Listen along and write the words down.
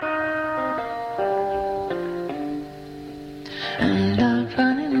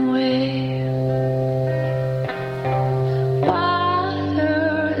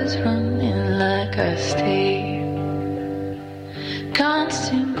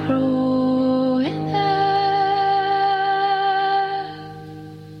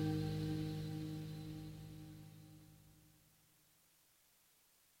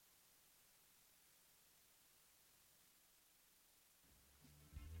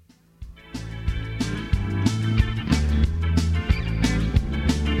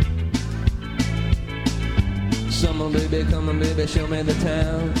come on, baby, show me the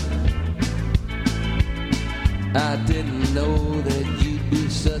town. I didn't know that you'd be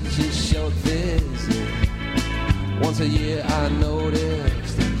such a short visit. Once a year I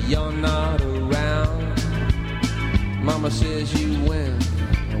noticed that you're not around. Mama says you went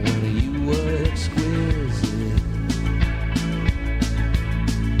when you were exquisite.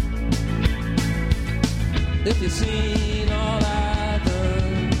 If you've seen all I've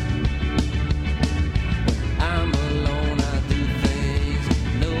done, when I'm alone I do things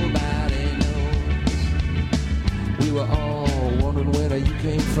nobody knows. We were all wondering where you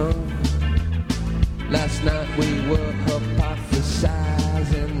came from. Last night we were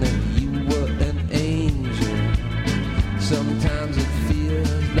hypothesizing that you were an angel. Sometimes it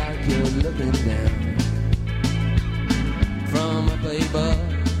feels like you're looking down from a paper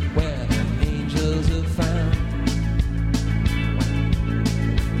where angels are found.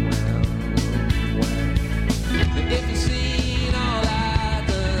 If you've seen all I've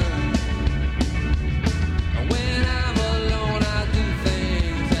done, when I'm alone I do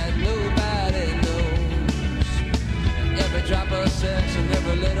things that nobody knows. And every drop of sex and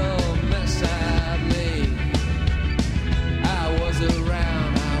every little mess I made, I was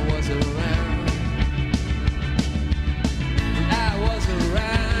around, I was around, I was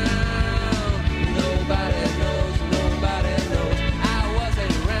around. Nobody knows, nobody knows. I was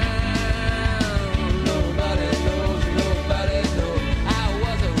around. Nobody knows, nobody knows. I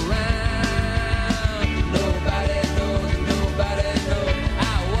was around. Nobody knows, nobody knows.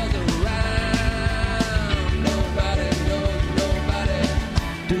 I was around. Nobody knows, nobody.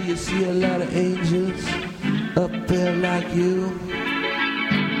 Do you see a lot of angels up there like you?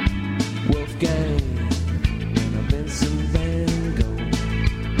 Wolfgang, Vincent Van Gogh.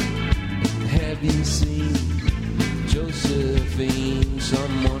 Have you seen Josephine?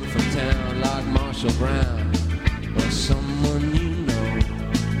 Someone from town like Marshall Brown, or someone you know?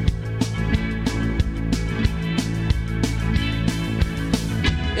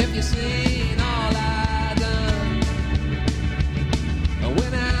 If you've seen all I've done,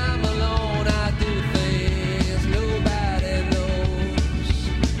 when I'm alone I do things nobody knows.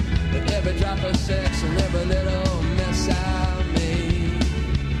 But every drop of sex and every little mess I made,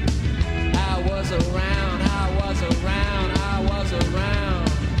 I was around, I was around, I was around,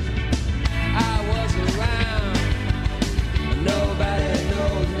 I was around. Nobody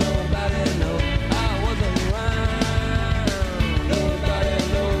knows, nobody knows. I was around. Nobody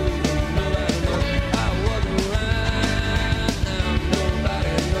knows, nobody knows. I was around.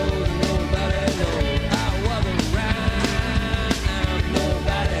 Nobody knows, nobody knows. I was around.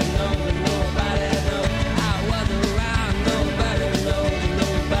 Nobody knows, nobody knows. I was around. Nobody knows,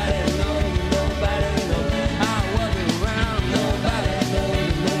 nobody knows, nobody knows. I was around. Nobody knows,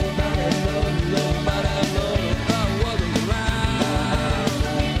 nobody knows, nobody knows. I was around.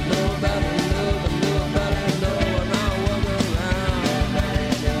 Nobody knows, nobody knows. And I was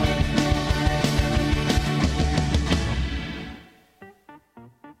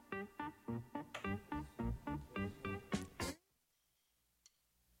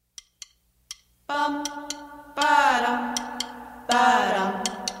Bum, ba-dum, ba-dum,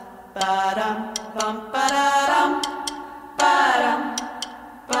 ba-dum, bum, ba-da-dum, ba-dum,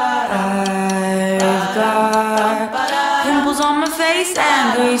 I've got pimples on my face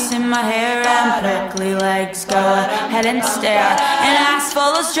and grease in my hair and prickly legs. Go ahead and stare. An ass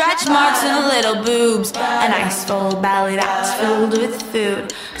full of stretch marks and little boobs. An ice full belly that's filled with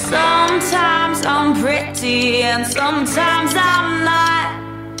food. Sometimes I'm pretty and sometimes I'm not.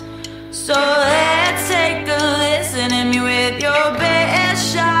 So let's take a listen at me with your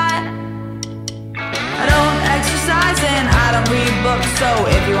best shot. I don't exercise and I don't read books, so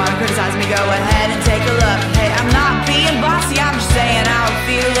if you wanna criticize me, go ahead and take a look. Hey, I'm not being bossy, I'm just saying how I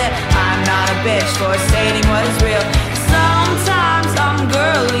feel it. I'm not a bitch for stating what is real. Sometimes I'm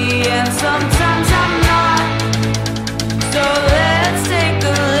girly and sometimes I'm not. So let's take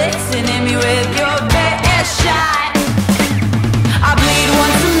a listen at me with your best shot. I bleed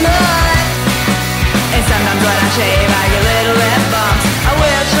once a month, and sometimes when I shave I get little red bumps. I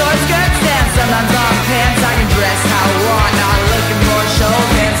wear short skirts and sometimes long pants. I can dress how I want, not looking for show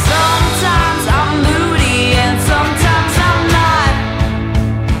pants. Sometimes I'm moody and sometimes I'm not.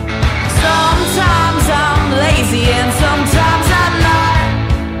 Sometimes I'm lazy and sometimes I'm not.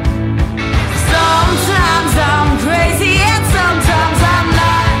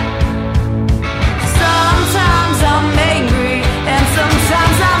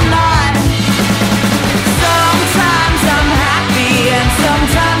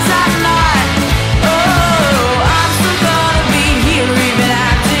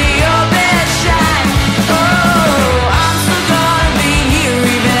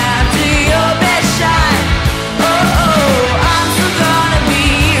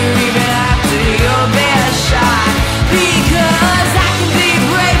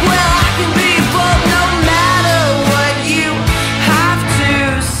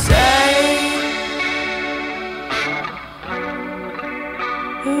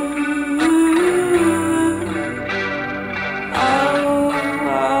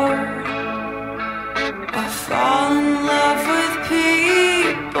 I fall in love with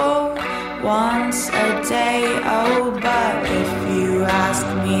people once a day. Oh, but if you ask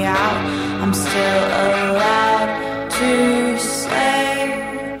me out, I'm still allowed to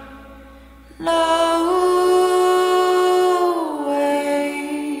say no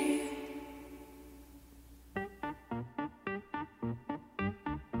way.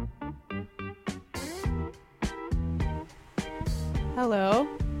 Hello.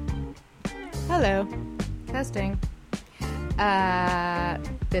 Hello. Testing.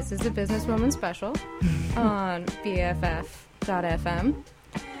 This is a Businesswoman special on BFF.fm.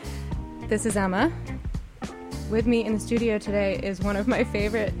 This is Emma. With me in the studio today is one of my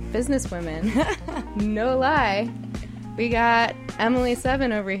favorite businesswomen. No lie. We got Emily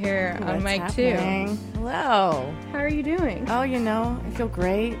Sevin over here on mic 2. Hello. How are you doing? Oh, I feel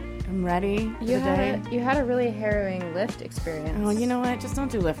great. I'm ready for the day. You had a really harrowing lift experience. Oh, you know what? Just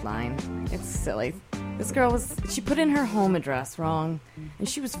don't do lift line. It's silly. This girl she put in her home address wrong, and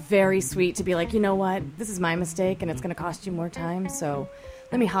she was very sweet to be like, you know what? This is my mistake, and it's going to cost you more time, so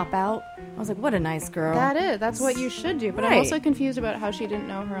let me hop out. I was like, what a nice girl. That's what you should do, but right. I'm also confused about how she didn't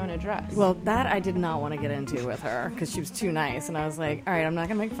know her own address. Well, that I did not want to get into with her, because she was too nice, and I was like, all right, I'm not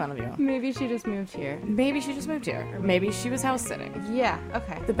going to make fun of you. Maybe she just moved here. Maybe she just moved here. Or maybe she was house sitting. Yeah,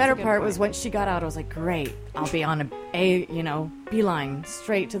 okay. The better part was when she got out, I was like, great, I'll be on a beeline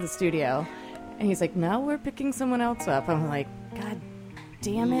straight to the studio. And he's like, no, we're picking someone else up. I'm like, God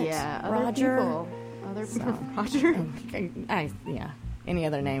damn it, Roger. Other people. Roger? Yeah. Any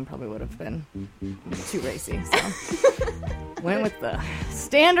other name probably would have been too racy. So went with the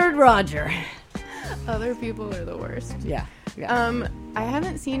standard Roger. Other people are the worst. Yeah. I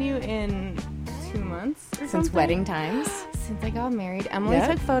haven't seen you in 2 months or Since something. wedding times. Since I got married. Emily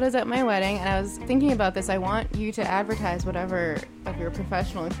took photos at my wedding, and I was thinking about this. I want you to advertise whatever of your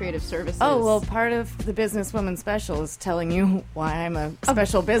professional and creative services. Oh, well, part of the Businesswoman special is telling you why I'm a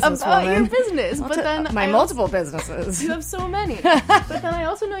special businesswoman. About your business. But then multiple businesses. You have so many. But then I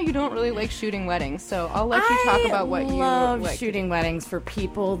also know you don't really like shooting weddings, so I'll let you talk about what you love like. Shooting weddings for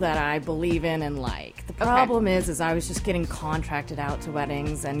people that I believe in and like. The problem is I was just getting contracted out to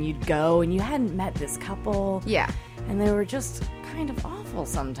weddings, and you'd go, and you hadn't met this couple. Yeah. And they were just kind of awful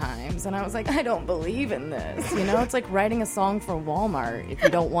sometimes. And I was like, I don't believe in this. It's like writing a song for Walmart if you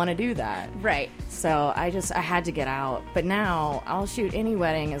don't want to do that. Right. So I had to get out. But now I'll shoot any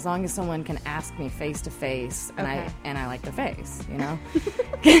wedding as long as someone can ask me face to face. And I like the face,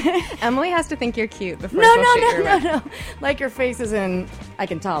 Emily has to think you're cute before she'll shoot your wedding. No. Like your face is in, I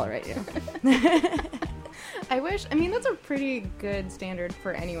can tolerate you. That's a pretty good standard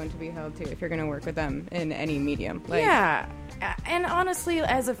for anyone to be held to if you're going to work with them in any medium. Yeah. And honestly,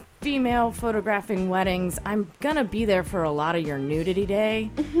 as a female photographing weddings, I'm going to be there for a lot of your nudity day.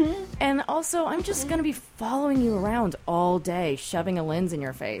 Mm-hmm. And also, I'm just going to be following you around all day, shoving a lens in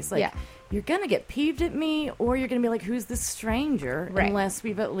your face. You're going to get peeved at me, or you're going to be like, who's this stranger? Right. Unless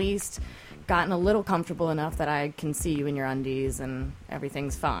we've at least gotten a little comfortable enough that I can see you in your undies and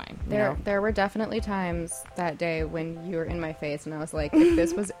everything's fine. There were definitely times that day when you were in my face and I was like, if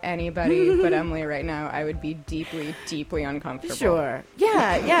this was anybody but Emily right now, I would be deeply, deeply uncomfortable. Sure.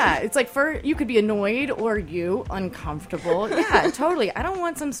 Yeah. It's like you could be annoyed or uncomfortable. Yeah, totally. I don't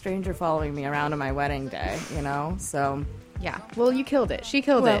want some stranger following me around on my wedding day, so. Yeah. Well, you killed it. She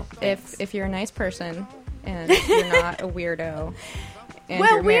killed it. If you're a nice person and you're not a weirdo.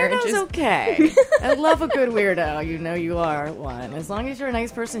 Weirdo's okay. I love a good weirdo. You are one. As long as you're a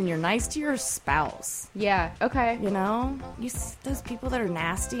nice person, you're nice to your spouse. Yeah, okay. You see those people that are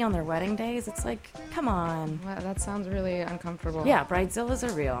nasty on their wedding days, it's like, come on. Wow, that sounds really uncomfortable. Yeah, bridezillas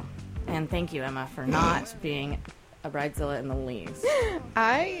are real. And thank you, Emma, for not being a bridezilla in the least.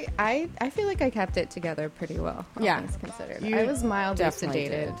 I feel like I kept it together pretty well, all things considered. I was mildly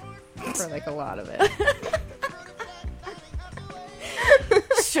sedated for a lot of it.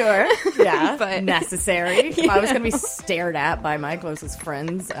 Sure. Yeah. But necessary. If I was going to be stared at by my closest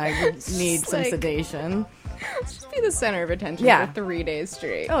friends, I would need some sedation. Just be the center of attention for 3 days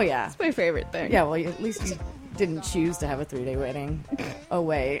straight. Oh, yeah. It's my favorite thing. Yeah, well, at least you didn't choose to have a 3-day wedding. Oh,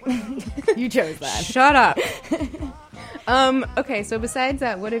 wait. You chose that. Shut up. Okay, so besides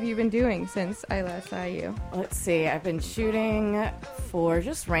that, what have you been doing since I last saw you? Let's see. I've been shooting for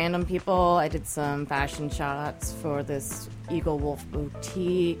just random people. I did some fashion shots for this Eagle Wolf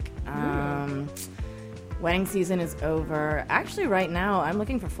boutique. Wedding season is over. Actually, right now, I'm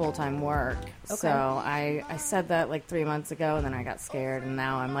looking for full-time work. Okay. So I said that 3 months ago, and then I got scared, and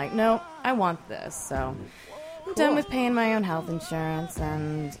now I'm like, no, I want this. So I'm done with paying my own health insurance,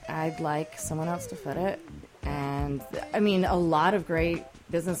 and I'd like someone else to foot it. And, I mean, a lot of great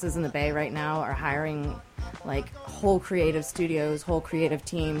businesses in the Bay right now are hiring, like, whole creative studios, whole creative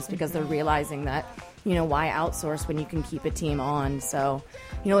teams, because they're realizing that, you know, why outsource when you can keep a team on? So,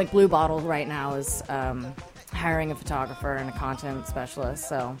 you know, like Blue Bottle right now is hiring a photographer and a content specialist.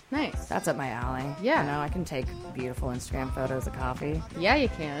 So Nice. that's up my alley. Yeah. You know, I can take beautiful Instagram photos of coffee. Yeah, you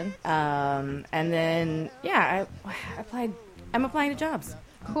can. And then, yeah, I'm applying to jobs.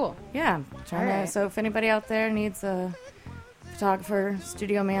 Cool. Yeah. All right. So if anybody out there needs a photographer,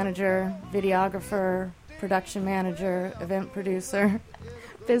 studio manager, videographer, production manager, event producer,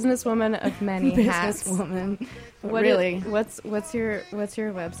 Businesswoman of many hats. businesswoman, What really. What's your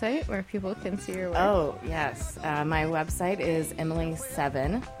website where people can see your work? Oh, yes. My website is Emily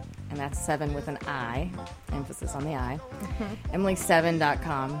Sevin, and that's Sevin with an I, emphasis on the I,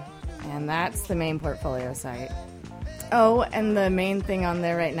 emilysevin.com, and that's the main portfolio site. Oh, and the main thing on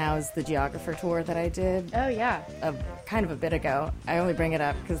there right now is the geographer tour that I did Oh yeah. kind of a bit ago. I only bring it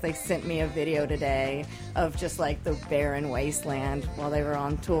up because they sent me a video today of just like the barren wasteland while they were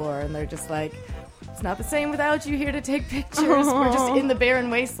on tour, and they're just like, it's not the same without you here to take pictures. We're just in the barren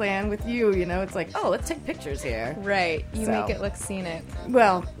wasteland with you, you know? It's like, oh, let's take pictures here. Right. You So. make it look scenic.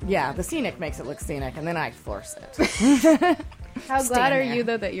 Well, yeah, the scenic makes it look scenic, and then I force it. How glad Stand are there. you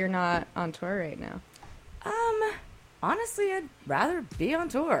though that you're not on tour right now? Honestly, I'd rather be on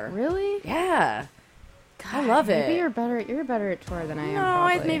tour. Really? Yeah. I love it. Maybe you're better at tour than I am. No,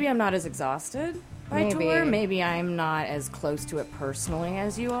 Probably. maybe I'm not as exhausted by Maybe. tour. Maybe I'm not as close to it personally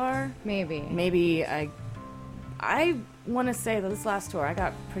as you are. Maybe I want to say that this last tour I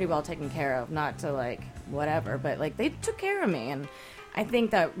got pretty well taken care of. Not to like whatever, but like they took care of me, and I think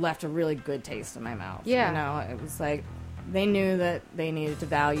that left a really good taste in my mouth. Yeah. You know, it was like they knew that they needed to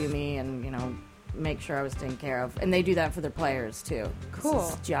value me, and you know, make sure I was taken care of, and they do that for their players too. Cool.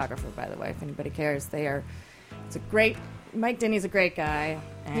 This is geographer, by the way, if anybody cares. It's a great. Mike Denny's a great guy.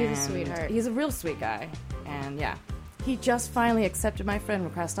 And He's a sweetheart. He's a real sweet guy, and yeah, he just finally accepted my friend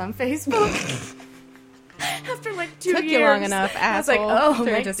request on Facebook. After like 2 years. Took you long enough, I was asshole. like, oh,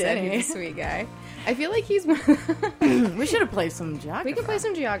 to Mike just say Denny. he's a sweet guy. I feel like he's. We We should have played some geographer. can play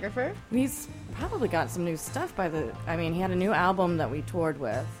some geographer. He's probably got some new stuff he had a new album that we toured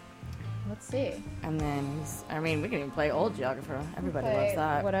with. Let's see. And then we can even play old geographer. Everybody Play loves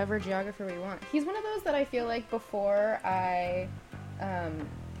that. whatever geographer we want. He's one of those that I feel like before I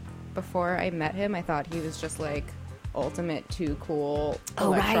met him, I thought he was just like ultimate too cool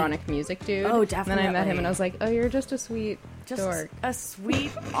Oh, right. electronic music dude. Oh, And then I met definitely. him and I was like, oh, you're just a sweet dork. a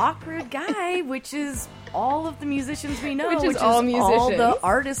sweet, awkward guy, which is all of the musicians we know. Which is all all musicians. the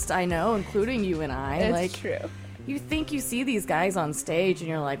artists I know, including you and I. It's like, true. You think you see these guys on stage and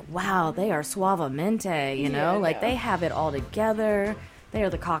you're like, wow, they are suavemente, you know? Yeah, like, no. they have it all together. They are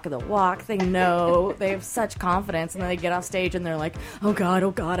the cock of the walk. They know. They have such confidence. And then they get off stage and they're like, oh,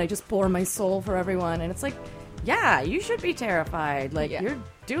 God, I just pour my soul for everyone. And it's like, yeah, you should be terrified. Like, Yeah. you're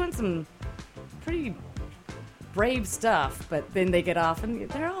doing some pretty brave stuff. But then they get off and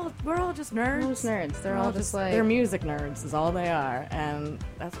we're all just nerds. They're all just nerds. They're We're all just like... they're music nerds is all they are. And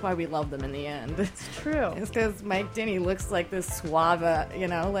that's why we love them in the end. It's true. It's because Mike Denny looks like this suave, you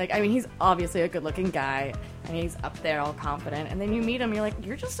know, like, I mean, he's obviously a good looking guy and he's up there all confident. And then you meet him, you're like,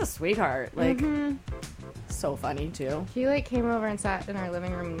 you're just a sweetheart. Like, so funny too. He like came over and sat in our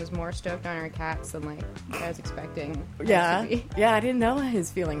living room and was more stoked on our cats than like I was expecting. us Yeah. to be. Yeah, I didn't know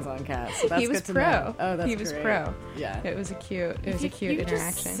his feelings on cats. So that's He was good to pro. know. Oh, that's He was great. pro. Yeah. It was a cute You interaction.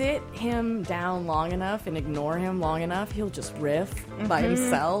 just sit him down long enough and ignore him long enough, he'll just riff by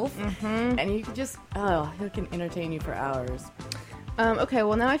himself. And you can just, he can entertain you for hours. Okay,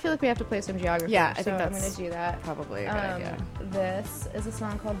 well now I feel like we have to play some geography. Yeah, I so think I'm that's going to do that. Probably a good idea. This is a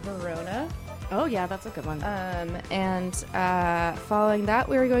song called Verona. Oh, yeah, that's a good one. And following that,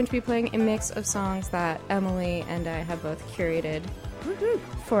 we are going to be playing a mix of songs that Emily and I have both curated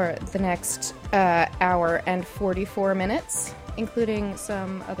for the next hour and 44 minutes, including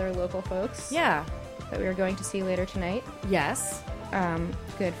some other local folks Yeah. that we are going to see later tonight. Yes.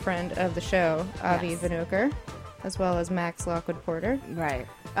 Good friend of the show, Avi Yes. Vinokur, as well as Max Lockwood Porter. Right.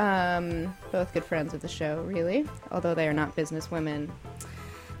 Both good friends of the show, really, although they are not businesswomen.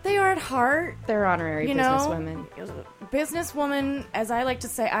 They are at heart. They're honorary You know, businesswomen. Businesswoman, as I like to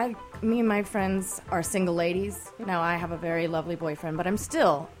say, me and my friends are single ladies. Now, I have a very lovely boyfriend, but I'm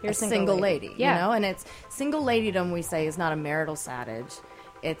still You're a a single single lady. lady. Yeah. You know, and it's single ladydom, we say, is not a marital status.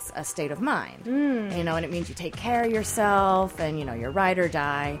 It's a state of mind. You know, and it means you take care of yourself and, you know, you're ride or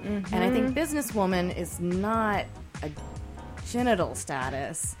die. And I think businesswoman is not a genital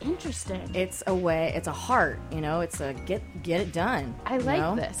status. Interesting. It's a heart, it's a get it done. I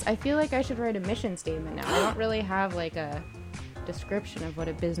like this. I feel like I should write a mission statement now. I don't really have like a description of what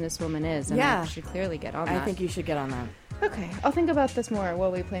a businesswoman is, and I should clearly get on that. I think you should get on that. Okay, I'll think about this more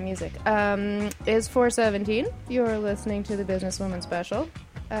while we play music. Is 417. You're listening to the Businesswoman special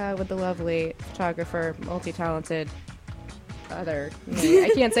with the lovely photographer, multi-talented, I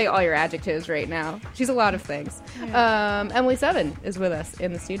can't say all your adjectives right now. She's a lot of things. Yeah. Emily Sevin is with us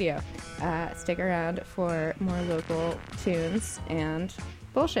in the studio. Stick around for more local tunes and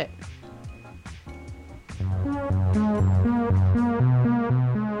bullshit.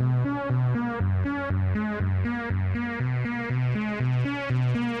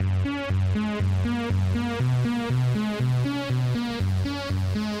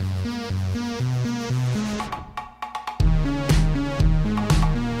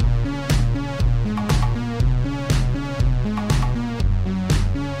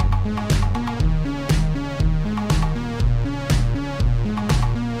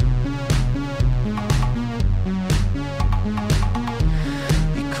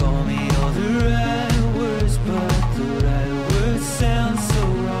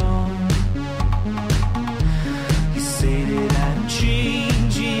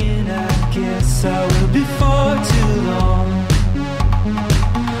 I will before too long.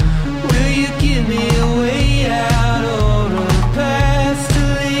 Will you give me a way out or a path to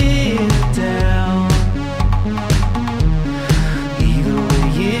live down? Either way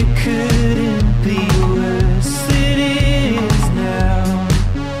it couldn't be worse than it is now.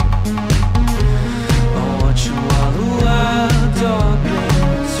 I watch you while the wild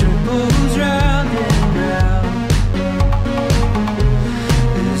darkness ripples round and round.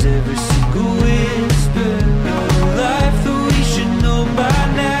 There's every single whisper of life that we should know by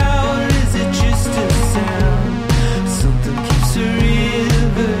now. Or is it just a sound? Something keeps a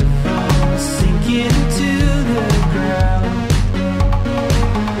river from sinking to the ground.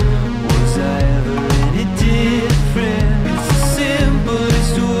 Was I ever any different? It's the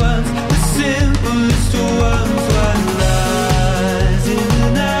simplest ones, the simplest ones. What lies in the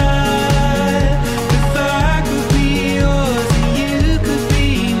night? If I could be yours and you could be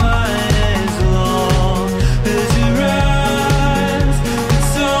mine, as long as it rhymes,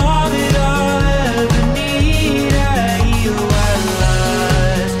 it's all that I'll ever need. I hear what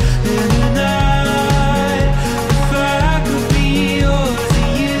lies in the night. If I could be yours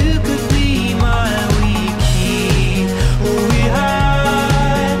and you could be mine, we keep what we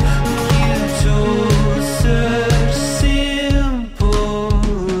hide. You told such simple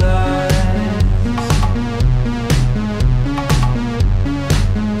lies.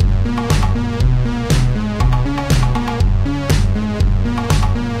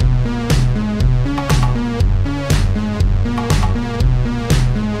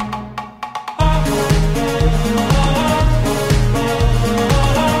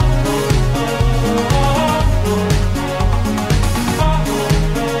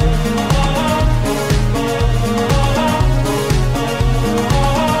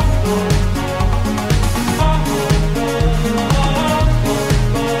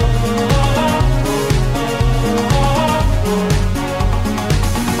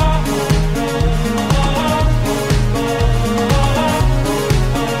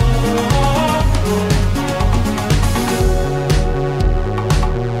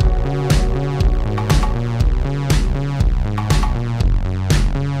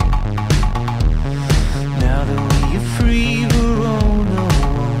 Now that we are free, we're on.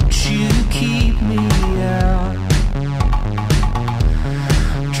 Won't you keep me out?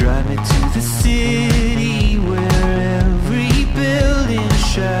 Drive me to the city where every building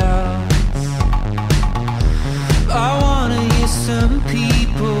shouts. I wanna hear some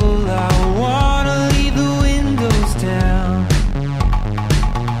people. I wanna leave the windows down.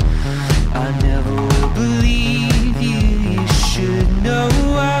 I never will believe you. You should know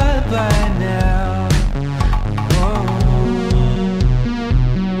why by now.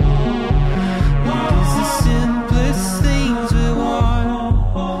 It's the simplest things we want.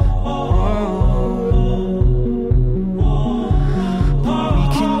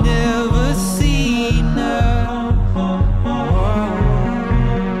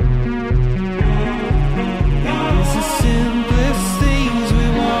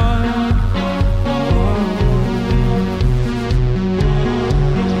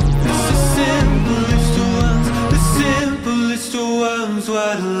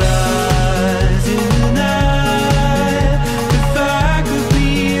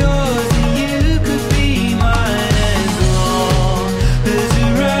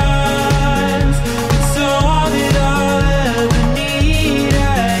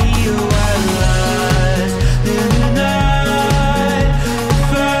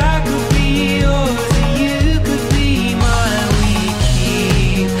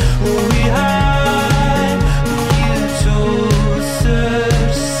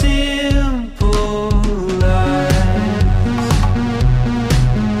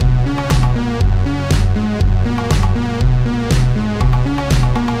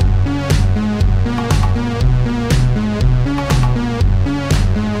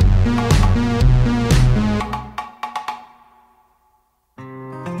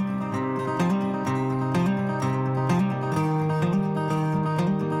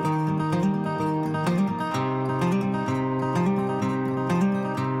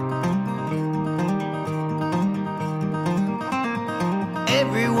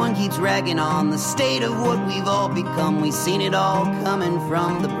 everyone keeps ragging on the state of what we've all become. We've seen it all coming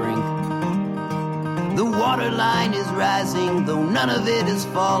from the brink. The waterline is rising, though none of it is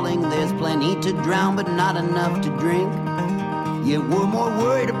falling. There's plenty to drown, but not enough to drink. Yet we're more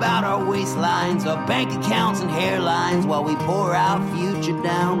worried about our waistlines, our bank accounts and hairlines, while we pour our future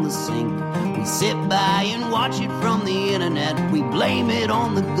down the sink. We sit by and watch it from the internet. We blame it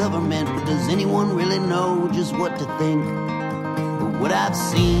on the government, but does anyone really know just what to think? But what I've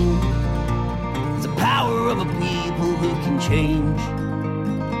seen is the power of a people who can change.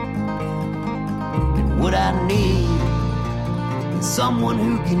 And what I need is someone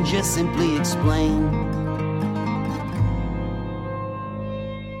who can just simply explain.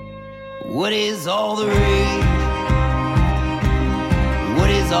 What is all the rage? What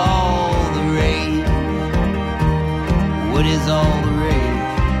is all the rage? What is all the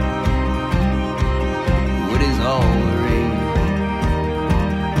rage? What is all the rage?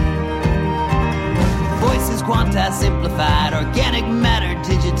 Voices quantized, simplified, organic matter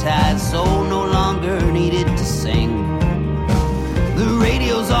digitized, soul no longer needed to sing. The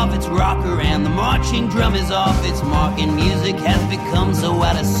radio's off its rocker and the marching drum is off its mark, and music has become so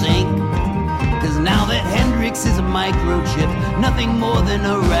out of sync. Cause now that Hendrix is a microchip, nothing more than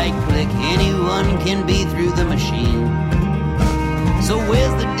a right click, anyone can be through the machine. So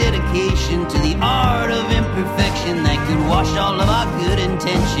where's the dedication to the art of imperfection that could wash all of our good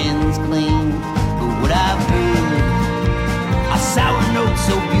intentions clean? But what I've heard are sour notes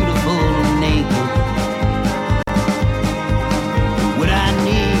so beautiful and naked. What I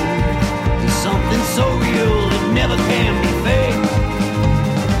need is something so real it never can be fake.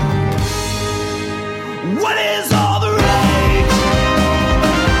 What is all the rage?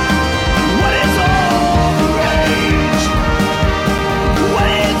 What is all the rage? What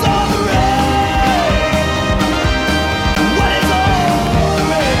is all the rage? What is all the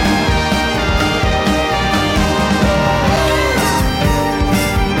rage?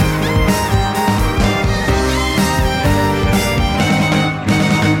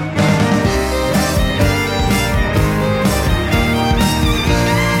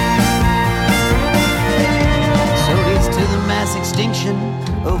 Extinction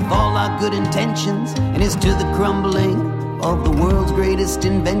of all our good intentions, and here's to the crumbling of the world's greatest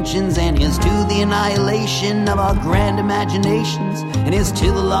inventions, and here's to the annihilation of our grand imaginations, and here's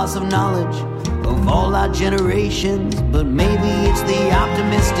to the loss of knowledge of all our generations. But maybe it's the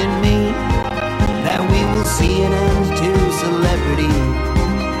optimist in me that we will see an end to celebrity,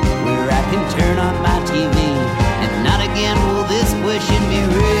 where I can turn on my TV and not again will this question be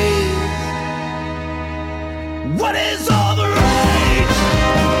raised. What is all the rage?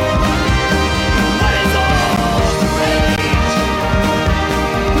 What is all the rage?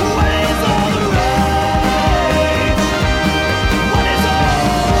 What is all the rage? What is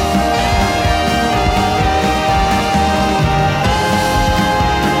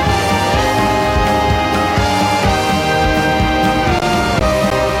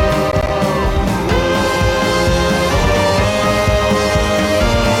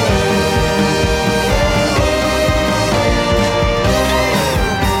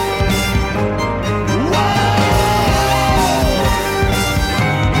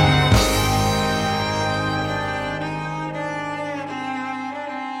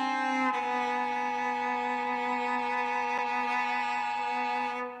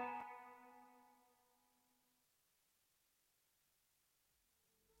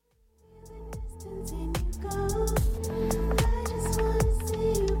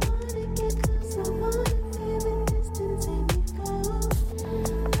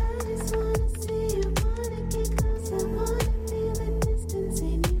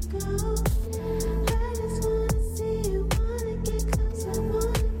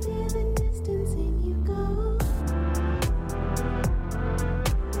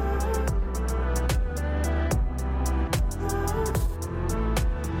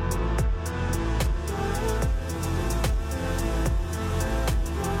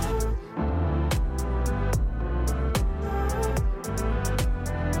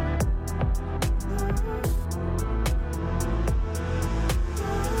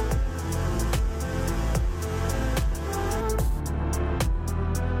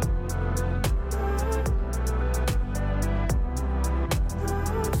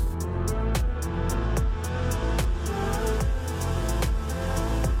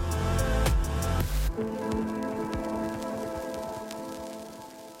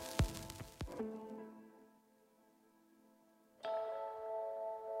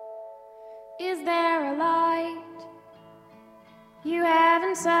Is there a light you have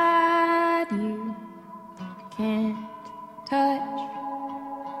inside you can't touch?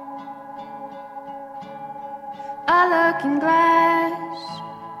 A looking glass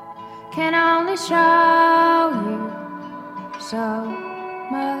can only show you so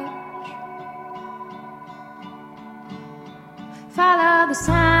much. Follow the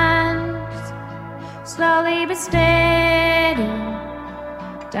signs, slowly but steady.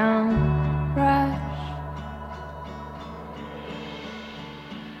 Don't rush.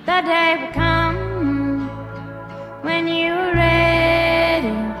 The day will come when you're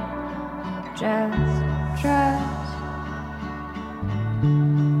ready. Just trust.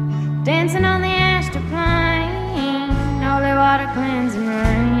 Dancing on the astral plane, holy water cleansing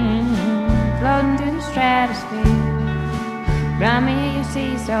rain, floating through the stratosphere. Around me you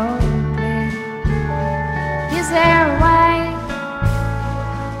see so clear. Is there a way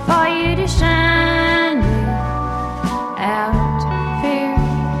for you to shine without fear?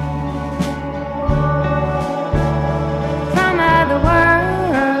 From other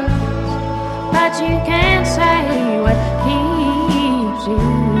worlds, but you can't say what keeps you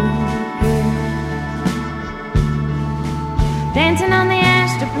here. Dancing on the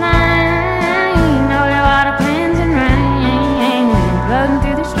astral plane, holy water cleansing rain, floating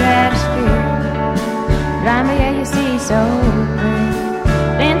through the stratosphere. Around me, yeah, you see so clear.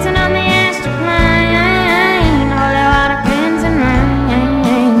 Dancing on the astral plane, holy water cleansing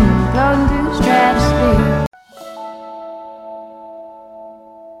rain, floating through the stratosphere.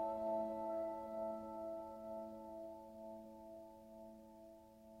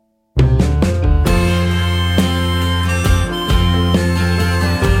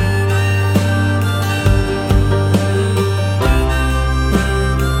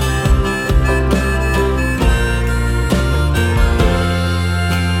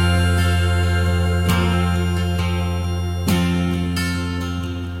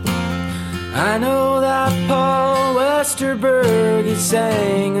 I know that Paul Westerberg he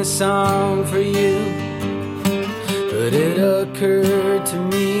sang a song for you, but it occurred to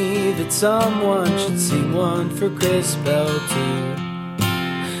me that someone should sing one for Chris Bell too.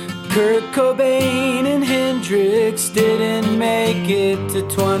 Kurt Cobain and Hendrix didn't make it to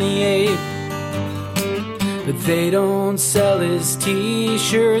 28, but they don't sell his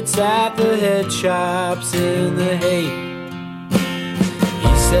t-shirts at the head shops in the hate.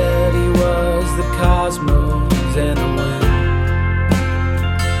 He said he was the cosmos and the wind,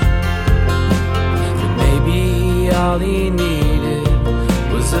 but maybe all he needed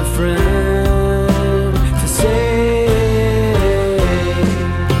was a friend to say,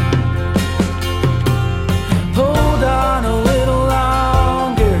 hold on a little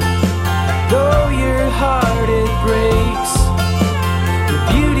longer, though your heart it breaks. The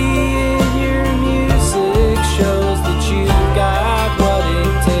beauty in your music shows that you've got what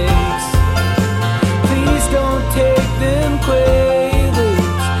it takes. Please don't take them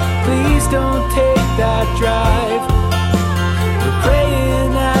quaaludes, please don't take that drive. We're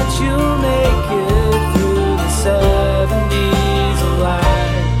praying that you'll make it through the 70s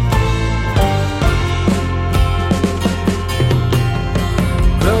alive.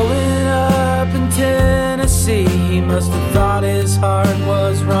 Growing up in Tennessee, he must have thought his heart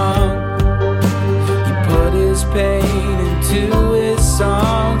was wrong. He put his pain into his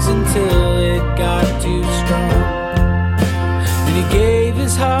songs until it got too strong. Then he gave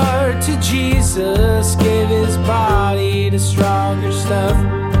his heart to Jesus, gave his body to stronger stuff.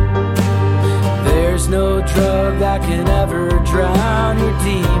 There's no drug that can ever drown your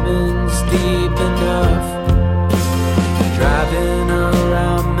demons deep enough. Driving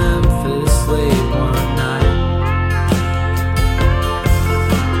around Memphis late one night,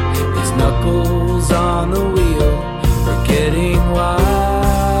 his knuckles on the wheel are getting wide.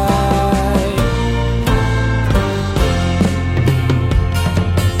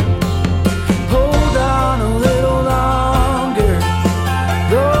 Hold on a little longer,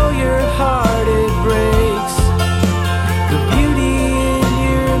 though your heart it breaks. The beauty in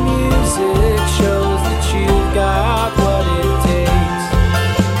your music shows that you've got what it takes.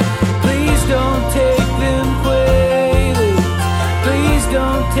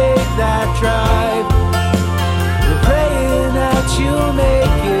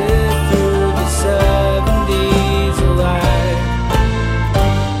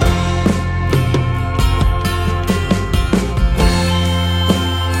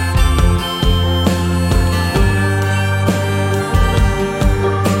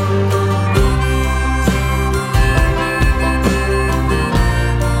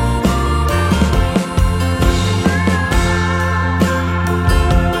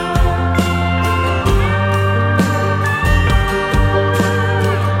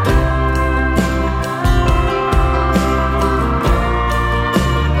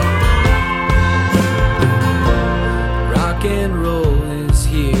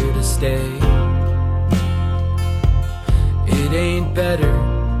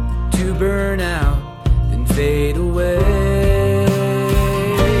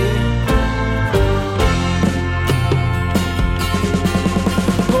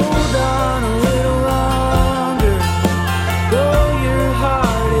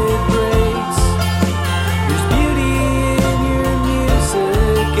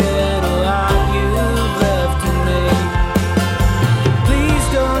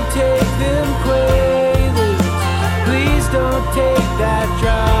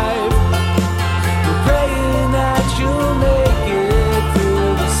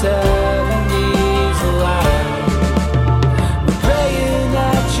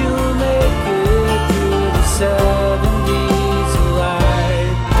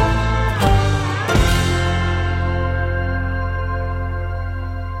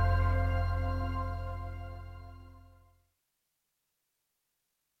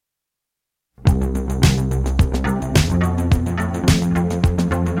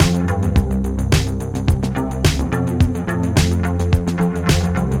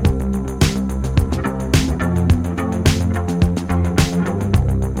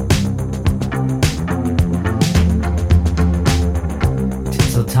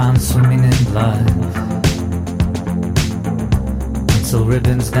 Tinsel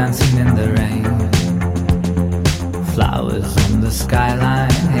ribbons dancing in the rain, flowers on the skyline.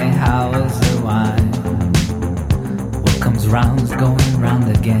 Hey, how is the wine? What comes round's going round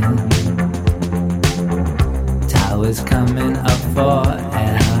again. Towers coming up for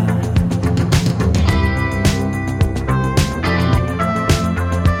air.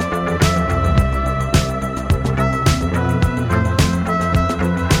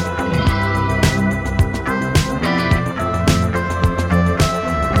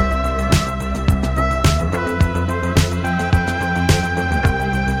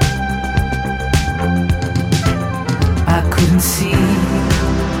 See,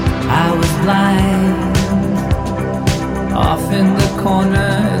 I was blind, off in the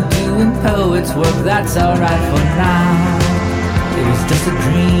corner doing poet's work. That's alright for now. It was just a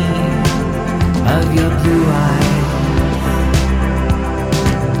dream of your blue eyes.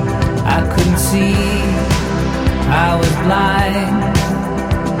 I couldn't see, I was blind,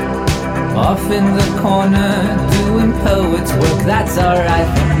 off in the corner doing poet's work. That's alright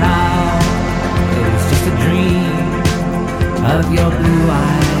for now. It was just a dream of your blue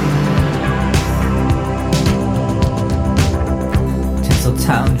eyes. Tinsel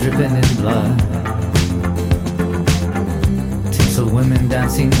town dripping in blood, tinsel women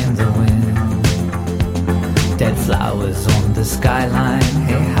dancing in the wind, dead flowers on the skyline.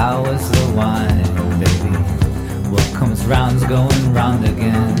 Hey, how was the wine, baby? What comes round's going round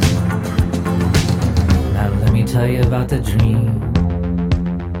again. Now let me tell you about the dream.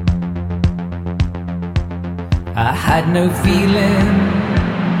 I had no feeling,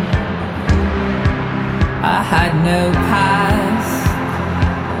 I had no past.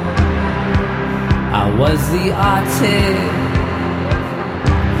 I was the artist,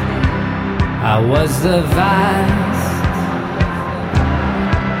 I was the vast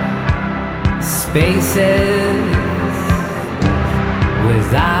spaces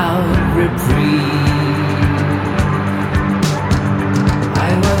without reprieve.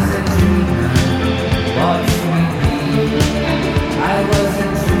 I was a dreamer, watch me be. I was a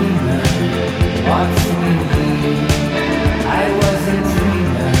dreamer, watch me be. I was a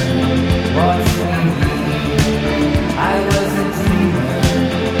dreamer, watch me be. I was a dreamer,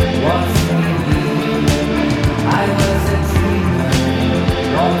 watch me be. I was a dreamer,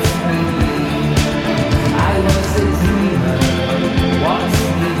 watch me be. I was a dreamer, watch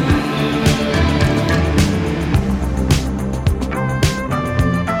me be.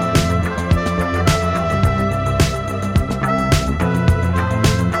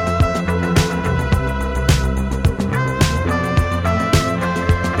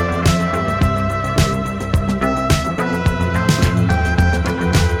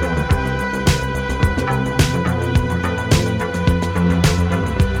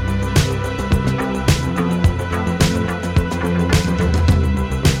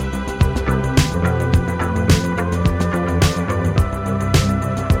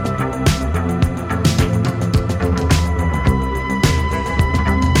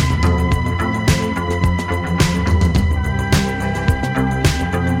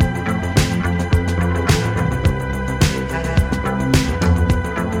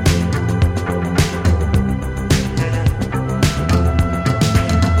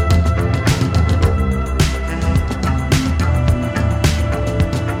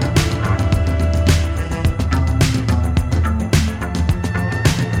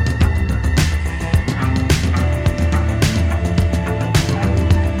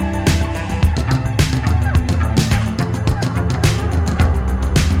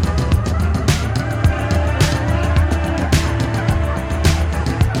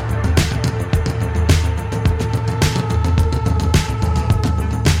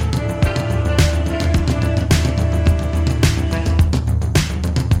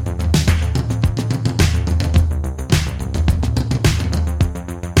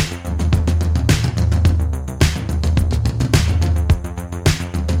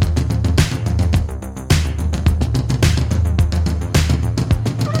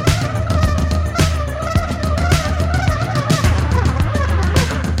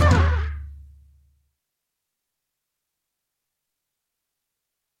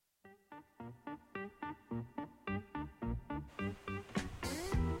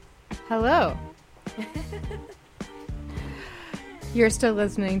 Hello. You're still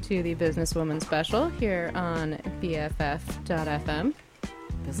listening to the Businesswoman special here on BFF.FM.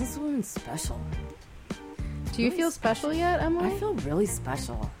 Businesswoman special. Do you feel special yet, Emily? I feel really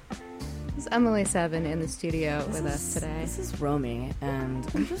special. This is Emily Sevin in the studio with us today. This is Romy, and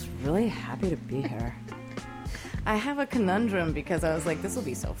I'm just really happy to be here. I have a conundrum because I was like, this will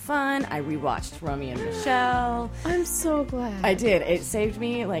be so fun. I rewatched Romy and Michelle. I'm so glad. I did. It saved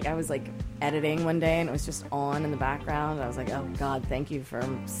me. Like, I was like editing one day and it was just on in the background. I was like, oh God, thank you for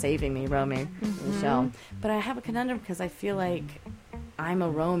saving me, Romy and Michelle. But I have a conundrum because I feel like I'm a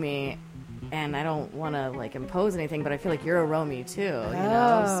Romy and I don't want to like impose anything, but I feel like you're a Romy too, you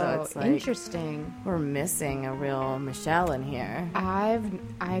know? So it's like interesting. we're missing a real Michelle in here.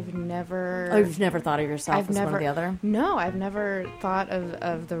 I've never. Oh, you've never thought of yourself as one or the other? No, I've never thought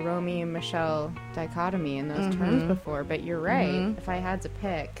of the Romy and Michelle dichotomy in those terms before. But you're right. If I had to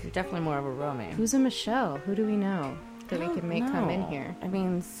pick, You're definitely more of a Romy. who's a Michelle? Who do we know that we could make come in here? I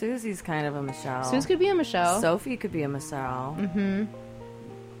mean, Susie's kind of a Michelle. Suze could be a Michelle. Sophie could be a Michelle. Mm-hmm.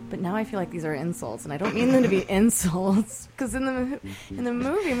 But now I feel like these are insults, and I don't mean them to be insults. Because in the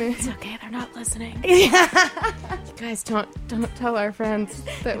movie, It's okay, they're not listening. Guys, don't tell our friends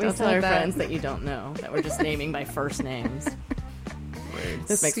that we don't said tell our that. friends that you don't know, that we're just naming by first names.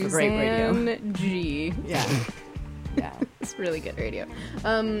 This makes for great radio. Suzanne G. Yeah. Yeah. It's really good radio.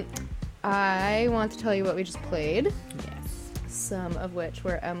 I want to tell you what we just played. Yes. Some of which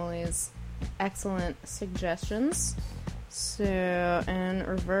were Emily's excellent suggestions. So, in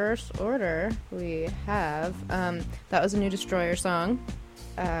reverse order, we have that was a new Destroyer song.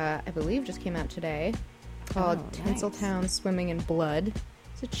 I believe just came out today, called Tinseltown Swimming in Blood.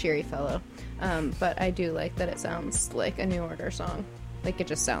 It's a cheery fellow, but I do like that it sounds like a New Order song. Like it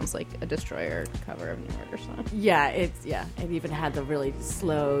just sounds like a Destroyer cover of New Order song. Yeah, it even had the really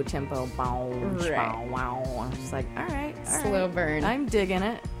slow tempo. Bow, Right. wow, wow. I'm just like, all right. Slow burn. I'm digging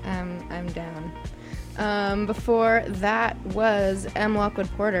it. I'm down. Before that was M. Lockwood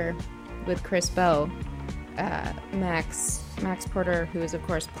Porter with Chris Bell. Max Porter, who is of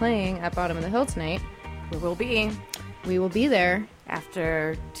course playing at Bottom of the Hill tonight. We will be We will be there.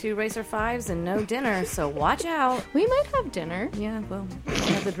 after 2 Racer 5s and no dinner, so watch out. We might have dinner. Yeah, well, we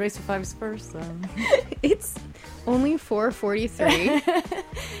have the Racer 5s first, so. It's only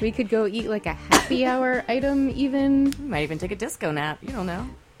 4:43. We could go eat like a happy hour item even. We might even take a disco nap. You don't know.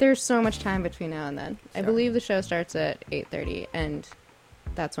 There's so much time between now and then. I believe the show starts at 8:30, and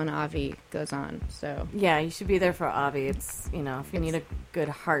that's when Avi goes on. So Yeah, you should be there for Avi. It's, if you need a good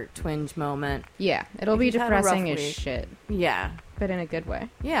heart twinge moment. yeah, it'll If be you've had a rough depressing as week. shit, Yeah. but in a good way.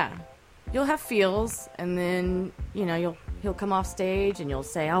 Yeah. You'll have feels, and then, he'll come off stage, and you'll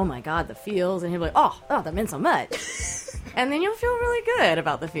say, oh my God, the feels, and he'll be like, oh, that meant so much. And then you'll feel really good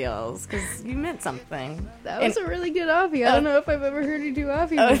about the feels, because you meant something. That was a really good Avi. I don't know if I've ever heard you do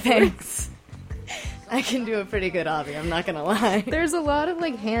Avi Oh, before. thanks. I can do a pretty good Avi, I'm not gonna lie. There's a lot of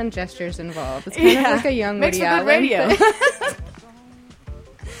like hand gestures involved. It's kind of like a young Makes Woody for good Allen radio. thing.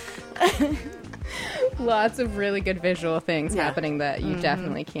 Lots of really good visual things happening that you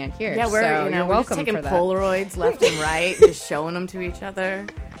definitely can't hear. Yeah, we're, so you're we're welcome just taking for that. Polaroids left and right, just showing them to each other.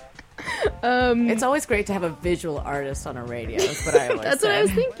 It's always great to have a visual artist on a radio. That's what I always That's say. what I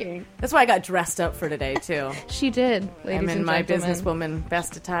was thinking. That's why I got dressed up for today too. She did, ladies I'm in and my gentlemen. businesswoman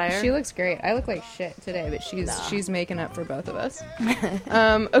best attire. She looks great. I look like shit today, but she's making up for both of us.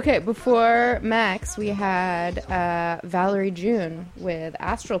 Okay, before Max, we had Valerie June with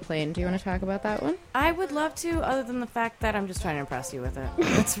Astral Plane. Do you want to talk about that one? I would love to, other than the fact that I'm just trying to impress you with it.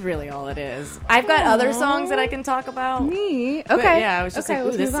 That's really all it is. I've got other songs that I can talk about. Me? Okay. But yeah, I was just like, ooh,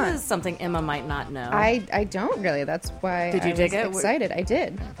 let's this move on. is something Emma might not know. I don't really. That's why Did you I dig was it? excited. I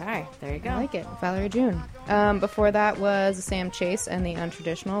did. Okay, there you go. I like it. Valerie June. Before that was Sam Chase and the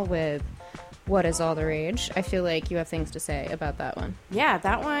Untraditional with What Is All the Rage. I feel like you have things to say about that one. Yeah,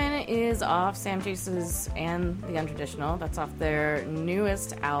 that one is off Sam Chase's and the Untraditional. That's off their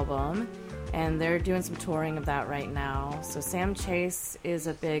newest album, and they're doing some touring of that right now. So Sam Chase is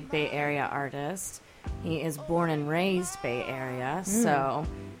a big Bay Area artist. He is born and raised Bay Area, so,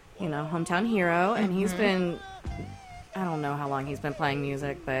 hometown hero, and he's been, I don't know how long he's been playing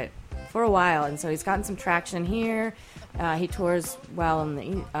music, but for a while, and so he's gotten some traction here. He tours well in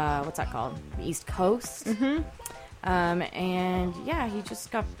the, what's that called? The East Coast. And yeah, he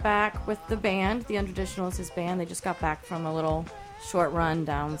just got back with the band. The Untraditional is his band. They just got back from a little short run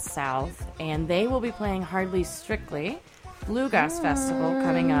down south, and they will be playing Hardly Strictly Bluegrass Festival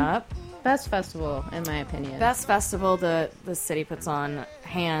coming up. Best festival, in my opinion. Best festival the city puts on,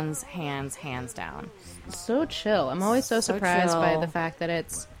 hands down. So chill. I'm always so surprised by chill. the fact that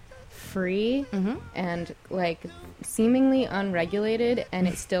it's free and like seemingly unregulated, and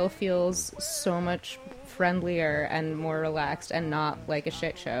it still feels so much friendlier and more relaxed and not like a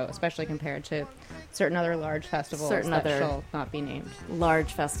shit show, especially compared to certain other large festivals that shall not be named.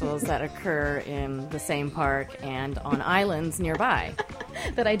 Large festivals that occur in the same park and on islands nearby.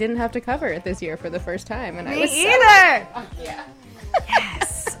 that I didn't have to cover it this year for the first time, and I was either. yeah,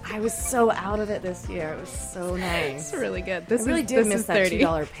 Yes, I was so out of it this year. It was so nice. it's really good. I really did miss that 30.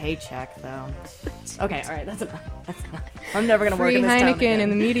 $2 paycheck, though. Okay, all right, that's enough. I'm never gonna work Free in this town Heineken again. in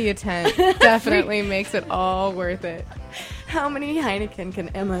the media tent definitely makes it all worth it. How many Heineken can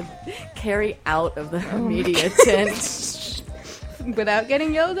Emma carry out of the media tent? Without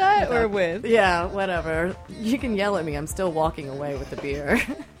getting yelled at, or with? Yeah, whatever. You can yell at me. I'm still walking away with the beer.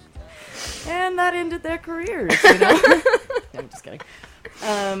 And that ended their careers, you know? No, I'm just kidding.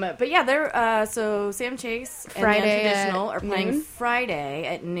 But yeah, they're so Sam Chase and Friday the Untraditional at are playing noon? Friday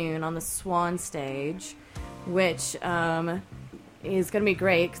at noon on the Swan Stage, which is going to be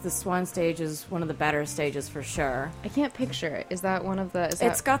great because the Swan Stage is one of the better stages for sure. I can't picture it. Is that one of the? Is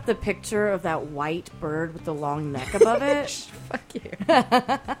It's got the picture of that white bird with the long neck above it. fuck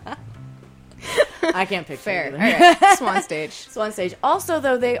you. I can't picture Fair. it All either. right. Swan Stage. Swan Stage. Also,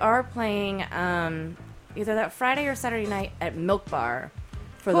 though, they are playing either that Friday or Saturday night at Milk Bar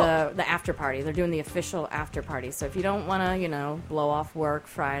for the after party. They're doing the official after party. So if you don't want to, blow off work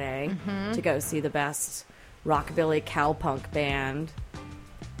Friday to go see the best rockabilly cowpunk band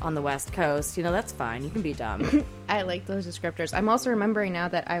on the West Coast, that's fine. You can be dumb. I like those descriptors. I'm also remembering now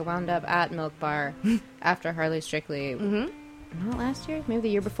that I wound up at Milk Bar after Harley Strictly. Not last year, maybe the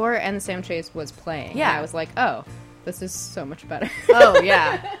year before, and Sam Chase was playing. Yeah. And I was like, oh, this is so much better. Oh,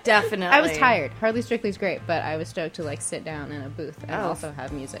 yeah. Definitely. I was tired. Harley Strictly's great, but I was stoked to sit down in a booth and also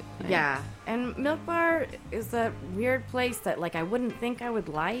have music playing. Yeah. And Milk Bar is that weird place that, I wouldn't think I would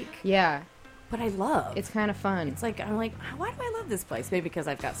like, Yeah. but I love. It's kind of fun. It's I'm like, why do I love this place? Maybe because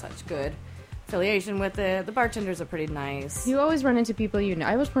I've got such good affiliation with it. The bartenders are pretty nice. You always run into people you know.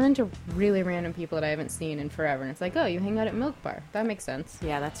 I always run into really random people that I haven't seen in forever, and it's like, oh, you hang out at Milk Bar. That makes sense.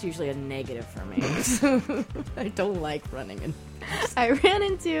 Yeah, that's usually a negative for me. I don't like running in. I ran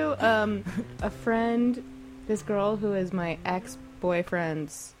into a friend, this girl who is my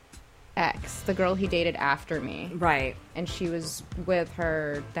ex-boyfriend's ex, the girl he dated after me. Right. And she was with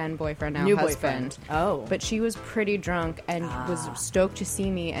her then boyfriend, now New husband. boyfriend. Oh. But she was pretty drunk and was stoked to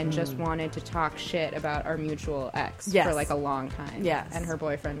see me and just wanted to talk shit about our mutual ex Yes. for a long time. Yes. And her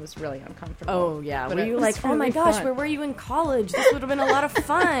boyfriend was really uncomfortable. Oh, yeah. But Were it you was oh my really gosh, fun. where were you in college? This would have been a lot of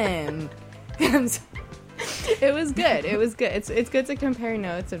fun. It was good. It was good. It's good to compare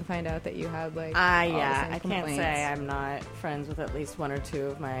notes and find out that you had all the Yeah, same I can't complaints. say I'm not friends with at least one or two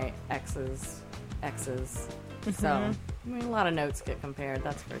of my exes. So, a lot of notes get compared,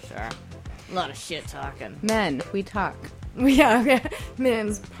 that's for sure. A lot of shit talking. Men, we talk. Yeah,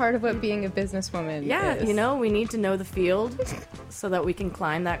 men's. Part of what being a businesswoman Yeah, is. we need to know the field so that we can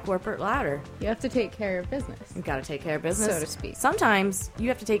climb that corporate ladder. You have to take care of business. We've got to take care of business. So to speak. Sometimes you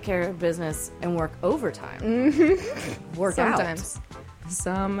have to take care of business and work overtime. Work Sometimes. out.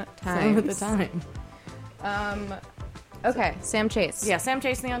 Sometimes. Some of the time. Okay, Sam Chase. Yeah, Sam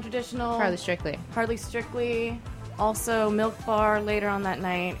Chase and the Untraditional. Harley Strictly. Strictly. Also, Milk Bar later on that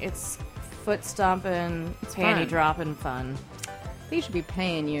night. It's foot stomping, panty fun. dropping fun. They should be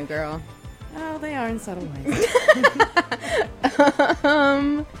paying you, girl. Oh, they are in subtle ways.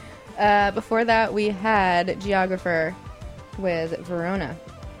 Before that, we had Geographer with Verona.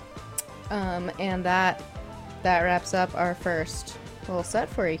 And that wraps up our first little set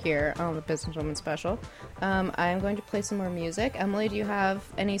for you here on the Businesswoman Special. I am going to play some more music. Emily, do you have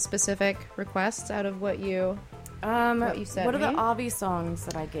any specific requests out of what you sent What are the me? Avi songs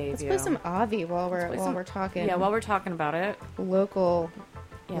that I gave Let's you? play some Avi while play we're talking. Yeah, while we're talking about it. Local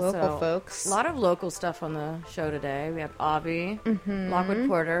So, folks. A lot of local stuff on the show today. We have Avi, Lockwood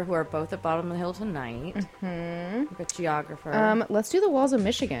Porter, who are both at Bottom of the Hill tonight. We've got Geographer. Let's do The Walls of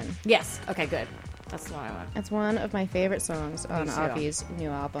Michigan. Yes. Okay, good. That's the one I want. It's one of my favorite songs on too. Avi's new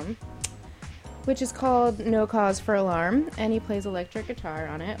album, which is called No Cause for Alarm, and he plays electric guitar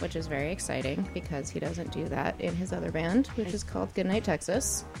on it, which is very exciting because he doesn't do that in his other band, which is called Goodnight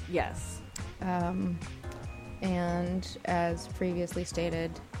Texas. Yes. And as previously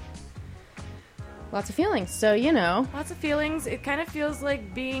stated, lots of feelings. So, Lots of feelings. It kind of feels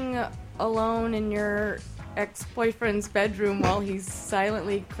like being alone in your ex-boyfriend's bedroom while he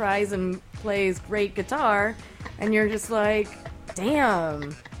silently cries and plays great guitar, and you're just like,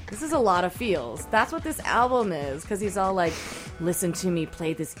 damn, this is a lot of feels. That's what this album is, because he's all like, listen to me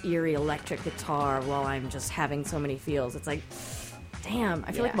play this eerie electric guitar while I'm just having so many feels. It's like, damn,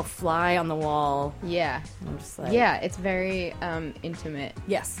 I feel like I'm a fly on the wall. yeah. I'm just like, Yeah, it's very intimate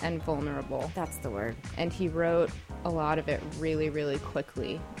yes, and vulnerable. that's the word. And he wrote a lot of it really, really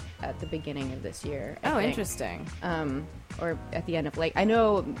quickly at the beginning of this year. I Oh, think. interesting. Or at the end of, I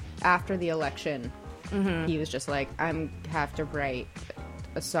know after the election, he was just like, I have to write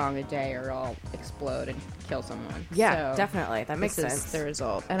a song a day or I'll explode and kill someone. Yeah, So definitely. That makes this sense. is the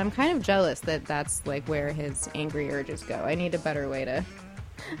result. And I'm kind of jealous that that's like where his angry urges go. I need a better way to...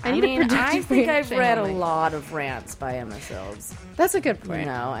 I mean, I think I've channel read a my- lot of rants by Emma Silves. That's a good point. You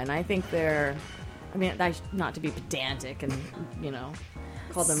know, and I think they're... I mean, not to be pedantic and, you know,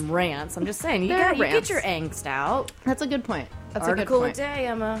 call them rants. I'm just saying, you They're get rants. your angst out. That's a good point. That's Article a a good point. day,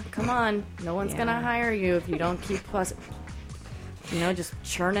 Emma. Come on. No one's Yeah. going to hire you if you don't keep just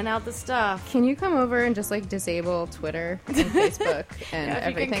churning out the stuff. Can you come over and just like disable Twitter and Facebook and Yeah, if you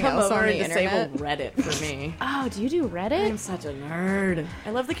everything can come else over on the and disable internet? Reddit for me. Oh, do you do Reddit? I'm such a nerd.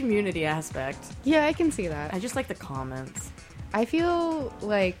 I love the community aspect. Yeah, I can see that. I just like the comments. I feel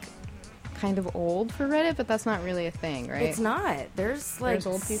like kind of old for Reddit, but that's not really a thing, right? It's not. There's like There's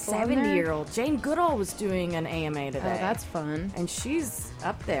old people on there? 70-year-old. Jane Goodall was doing an AMA today. Oh, that's fun. And she's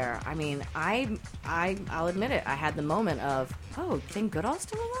up there. I mean, I'll admit it. I had the moment of, oh, Jane Goodall's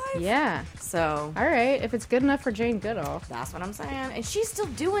still alive? Yeah. So All right, if it's good enough for Jane Goodall. that's what I'm saying. And she's still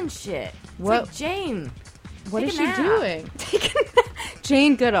doing shit. It's What- like Jane. What Take is a she nap. doing?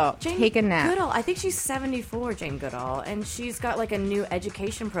 Jane Goodall, Jane take a nap. Goodall. I think she's 74, Jane Goodall, and she's got like a new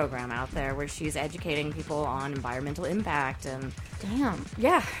education program out there where she's educating people on environmental impact and Damn.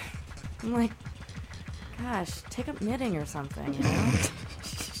 yeah. I'm like, gosh, take up knitting or something, you know?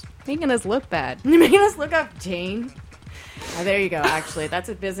 Making us look bad. You're making us look up Jane. There you go. Actually, that's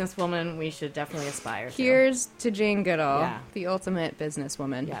a businesswoman we should definitely aspire to. Here's to Jane Goodall, Yeah. the ultimate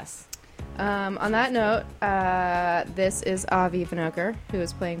businesswoman. Yes. On that note, this is Avi Vinokur, who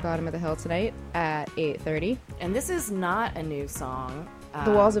is playing Bottom of the Hill tonight at 8:30. And this is not a new song.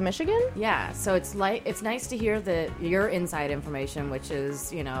 The Walls of Michigan? Yeah, so it's nice to hear your inside information, which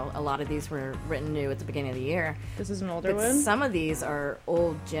is, you know, a lot of these were written new at the beginning of the year. This is an older But one? some of these are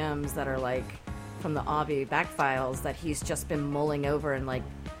old gems that are like from the Avi back files that he's just been mulling over and like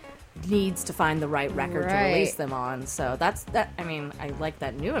needs to find the right record to Right. release them on. So that's that. I mean, I like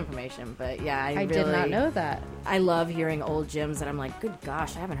that new information, but yeah, I did not know that. I love hearing old gems that I'm like, good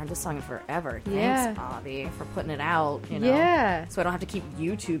gosh, I haven't heard this song in forever. Thanks, Yeah. Avi, for putting it out. You know, Yeah. so I don't have to keep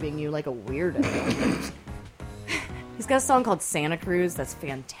YouTubing you like a weirdo. He's got a song called Santa Cruz that's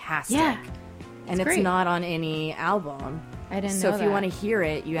fantastic. Yeah. And it's great. not on any album. I didn't So know if you that. want to hear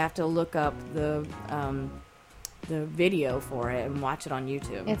it, you have to look up the video for it and watch it on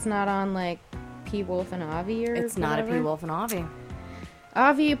YouTube. It's not on like P. Wolf and Avi or It's not a P. whatever? Wolf and Avi.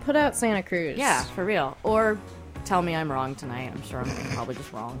 Avi put out Santa Cruz. Yeah, for real. Or tell me I'm wrong tonight. I'm sure I'm probably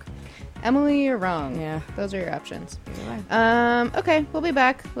just wrong. Emily, you're wrong. Yeah. Those are your options. Either way. Okay, we'll be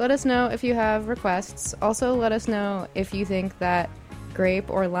back. Let us know if you have requests. Also, let us know if you think that grape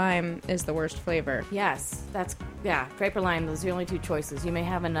or lime is the worst flavor. Yes, grape or lime. Those are the only two choices. You may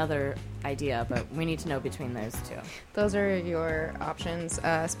have another idea, but we need to know between those two. Those are your options.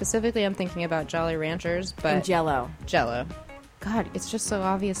 Specifically, I'm thinking about Jolly Ranchers, but And Jell-O. Jell-O. God, it's just so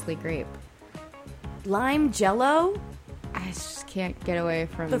obviously grape. Lime Jell-O? I just can't get away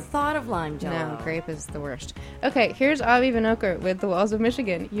from... The thought of lime Jell-O. No, grape is the worst. Okay, here's Avi Vinokur with The Walls of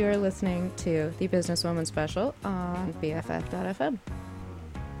Michigan. You're listening to the Businesswoman Special on BFF.fm.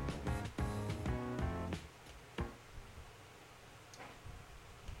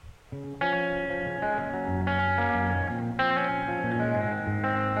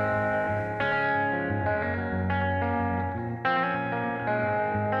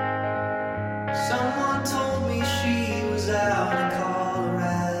 Someone told me she was out in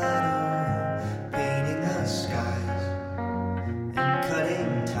Colorado, painting the skies and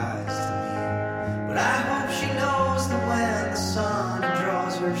cutting ties to me. But I hope she knows that when the sun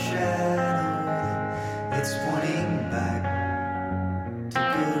draws her shadow, that it's pointing back to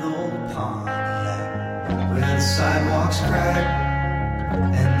good old Pontiac, where the sidewalks crack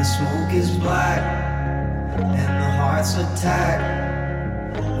and the smoke is black and the heart's attacked.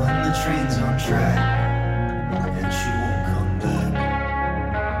 When the train's on track and she won't come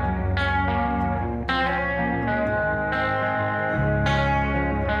back.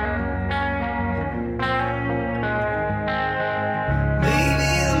 Maybe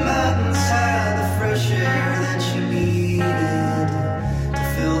the mountains had the fresh air that she needed to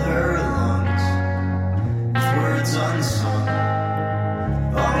fill her lungs with words unsung.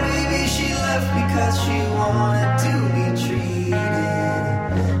 Or maybe she left because she wanted to be treated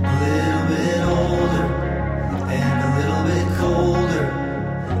a little bit older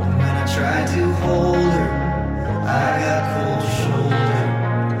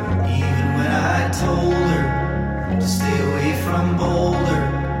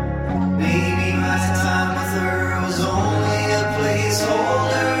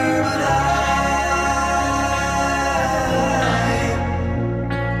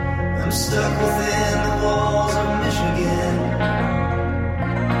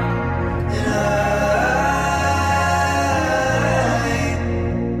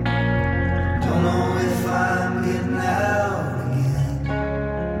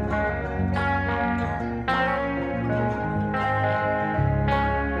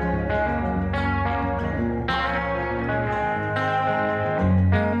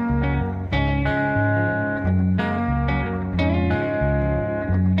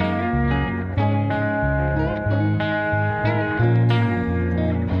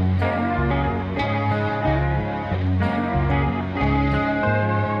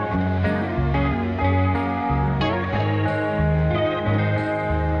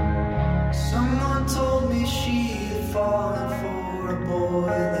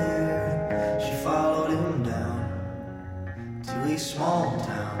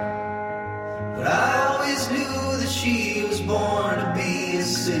But I always knew that she was born to be a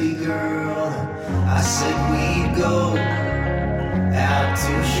city girl. And I said we'd go out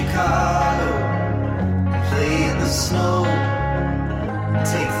to Chicago and play in the snow and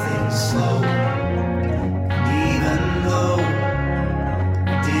take things slow. And even though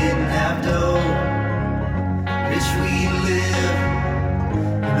we didn't have dough, rich we'd live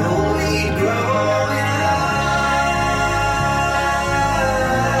and old we'd grow.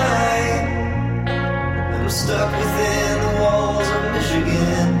 Stuck within the walls of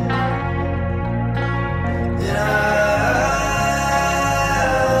Michigan, and I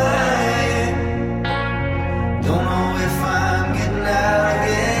don't know if I'm getting out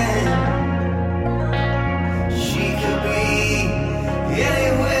again. She could be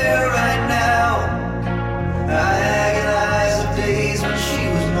anywhere right now. I agonize of days when she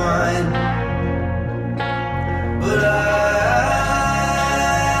was mine, but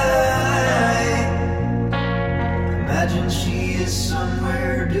imagine she is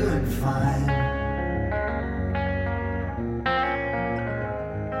somewhere doing fine.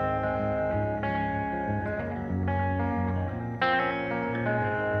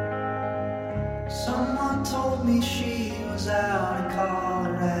 Someone told me she was out in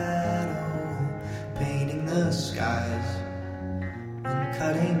Colorado, painting the skies and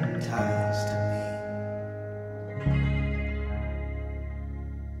cutting ties to me.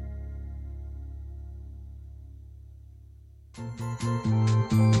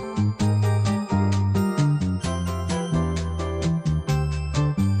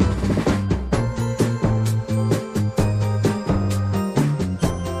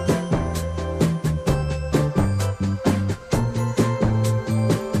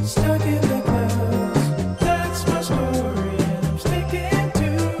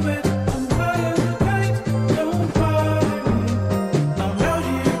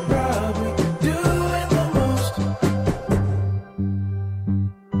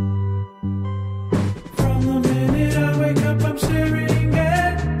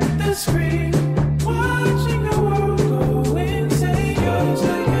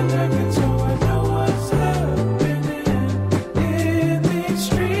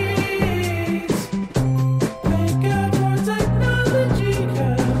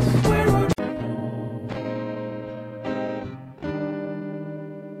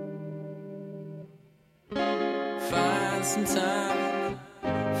 Find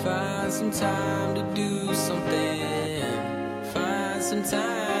some time to do something. Find some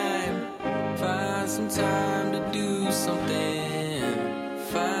time to do something.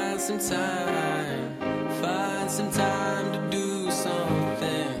 Find some time to do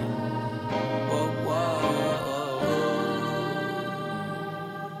something. Whoa, whoa.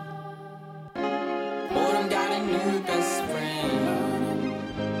 Boredom got a new best friend.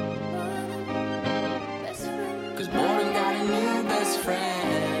 'Cause boredom got a new best friend.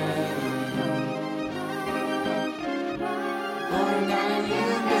 Boredom got a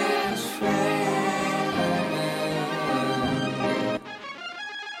new best friend.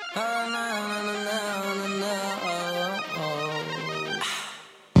 Oh, no, no, no, no, no.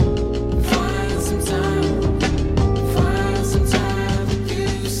 Find some time to do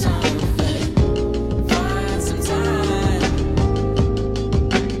something. Find some time.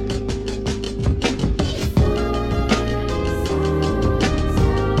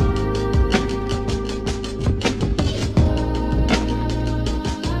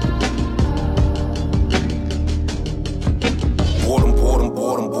 Boredom.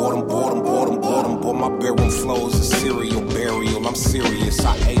 Boy, my bedroom flow is a serial burial. I'm serious.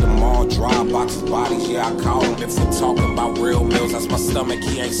 I ate them all, dry boxes, bodies, yeah, I call them. If we're talking about real meals, that's my stomach,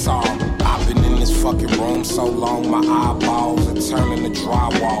 he ain't saw 'em. I've been in this fucking room so long, my eyeballs are turning to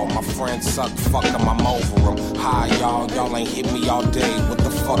drywall. My friends suck, fuck 'em, I'm over 'em. Hi, y'all ain't hit me all day. What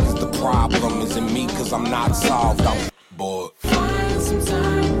the fuck is the problem? Is it me, 'cause I'm not solved? I'm bored. Find some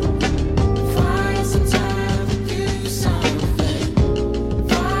time to do something.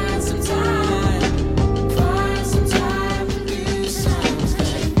 Find some time to do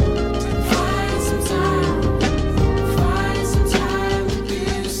something. Find some time to do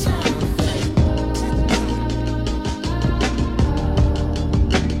something.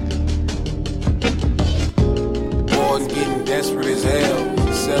 Bored and getting desperate as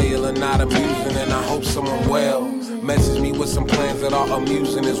hell. Cellular not amusing, and I hope someone well. Message me with some plans that are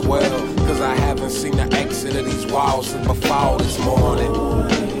amusing as well. 'Cause I haven't seen the exit of these walls since before this morning.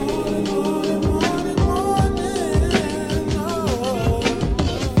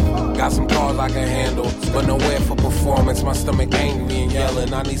 Got some cars I can handle. but nowhere for performance. My stomach angry and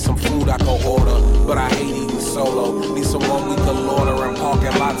yelling. I need some food I can order, but I hate eating solo. Need someone we can lauder in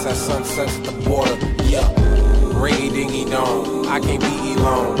parking lots at sunsets at the border. Yeah, ringy dingy dong, I can't be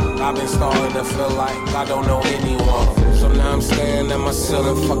alone. I've been starting to feel like I don't know anyone. So now I'm staring at my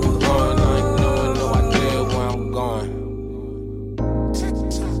ceiling, fucking going. I ain't knowing no idea where I'm going.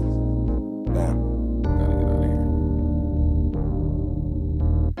 Damn, gotta get out of here.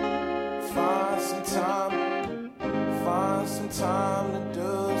 Find some time to do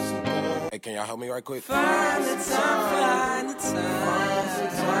some good. Hey, can y'all help me right quick? Find the time, find the time. Find some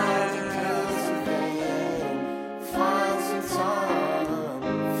time to do some good. Find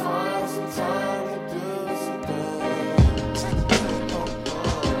some time to do some good.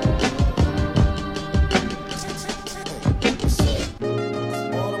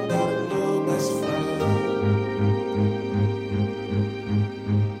 Autumn got a new best friend.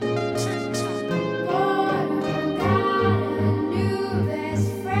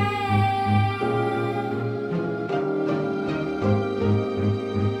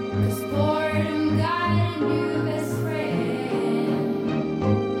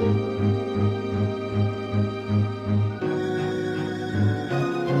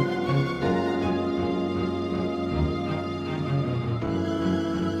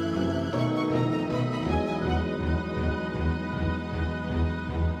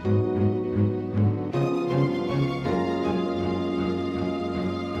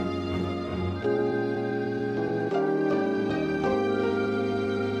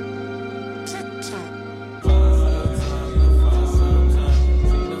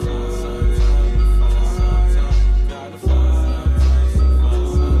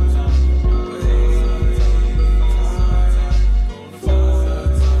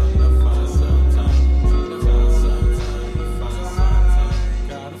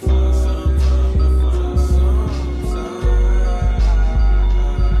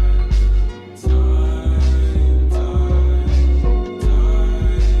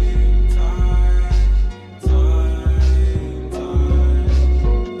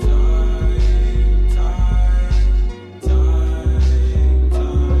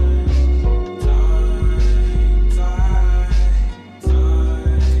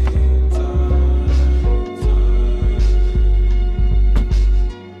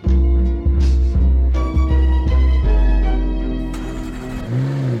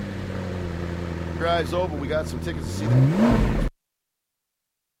 Drive's over. We got some tickets to see that.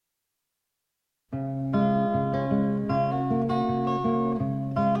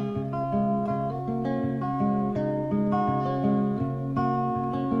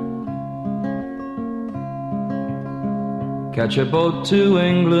 Catch a boat to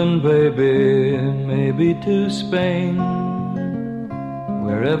England, baby, maybe to Spain.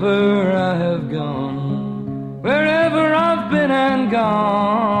 Wherever I have gone, wherever I've been and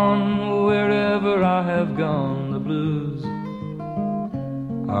gone, wherever I have gone, the blues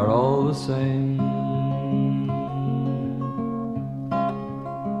are all the same.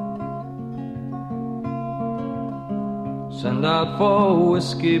 Send out for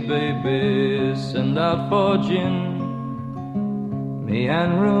whiskey, baby, send out for gin. Me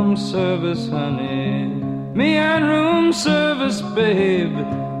and room service, honey, me and room service, babe.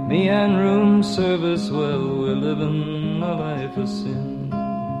 Me and room service, well, we're living a life of sin.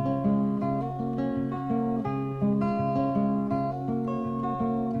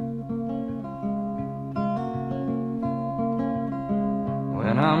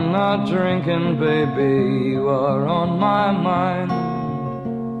 When I'm not drinking, baby, you are on my mind.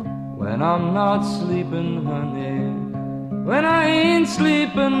 When I'm not sleeping, honey, when I ain't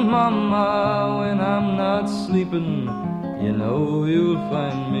sleeping, mama, when I'm not sleeping, you know you'll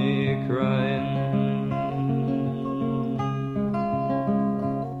find me crying.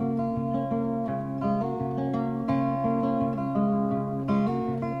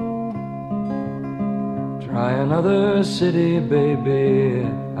 Try another city, baby,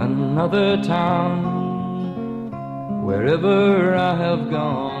 another town. Wherever I have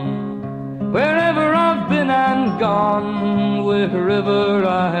gone, wherever I've been and gone, wherever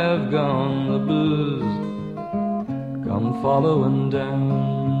I have gone, the blues come following down.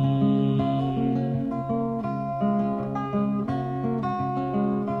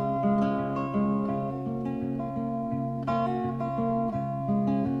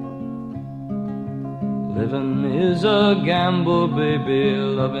 Living is a gamble, baby,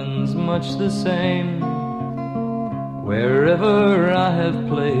 loving's much the same. Wherever I have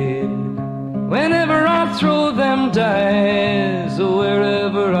played, whenever I throw them dice,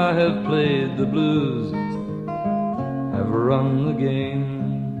 wherever I have played, the blues have run the game.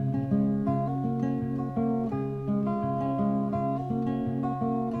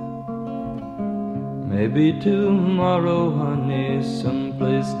 Maybe tomorrow, honey,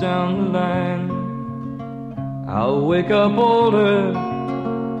 someplace down the line, I'll wake up older,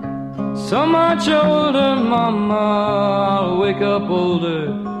 so much older, mama. I'll wake up older,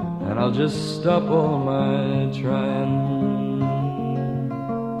 and I'll just stop all my trying.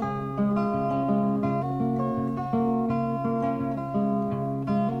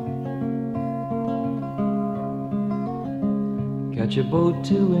 Catch a boat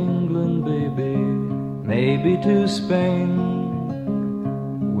to England, baby, maybe to Spain.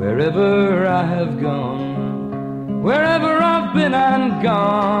 Wherever I have gone, wherever I've been and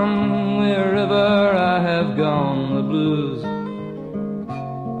gone, wherever I have gone, the blues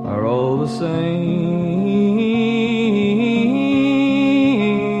are all the same.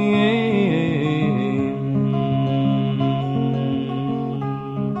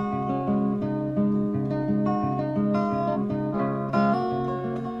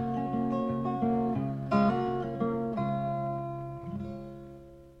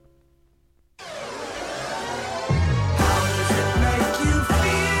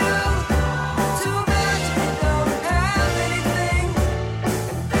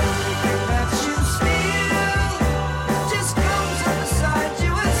 That you steal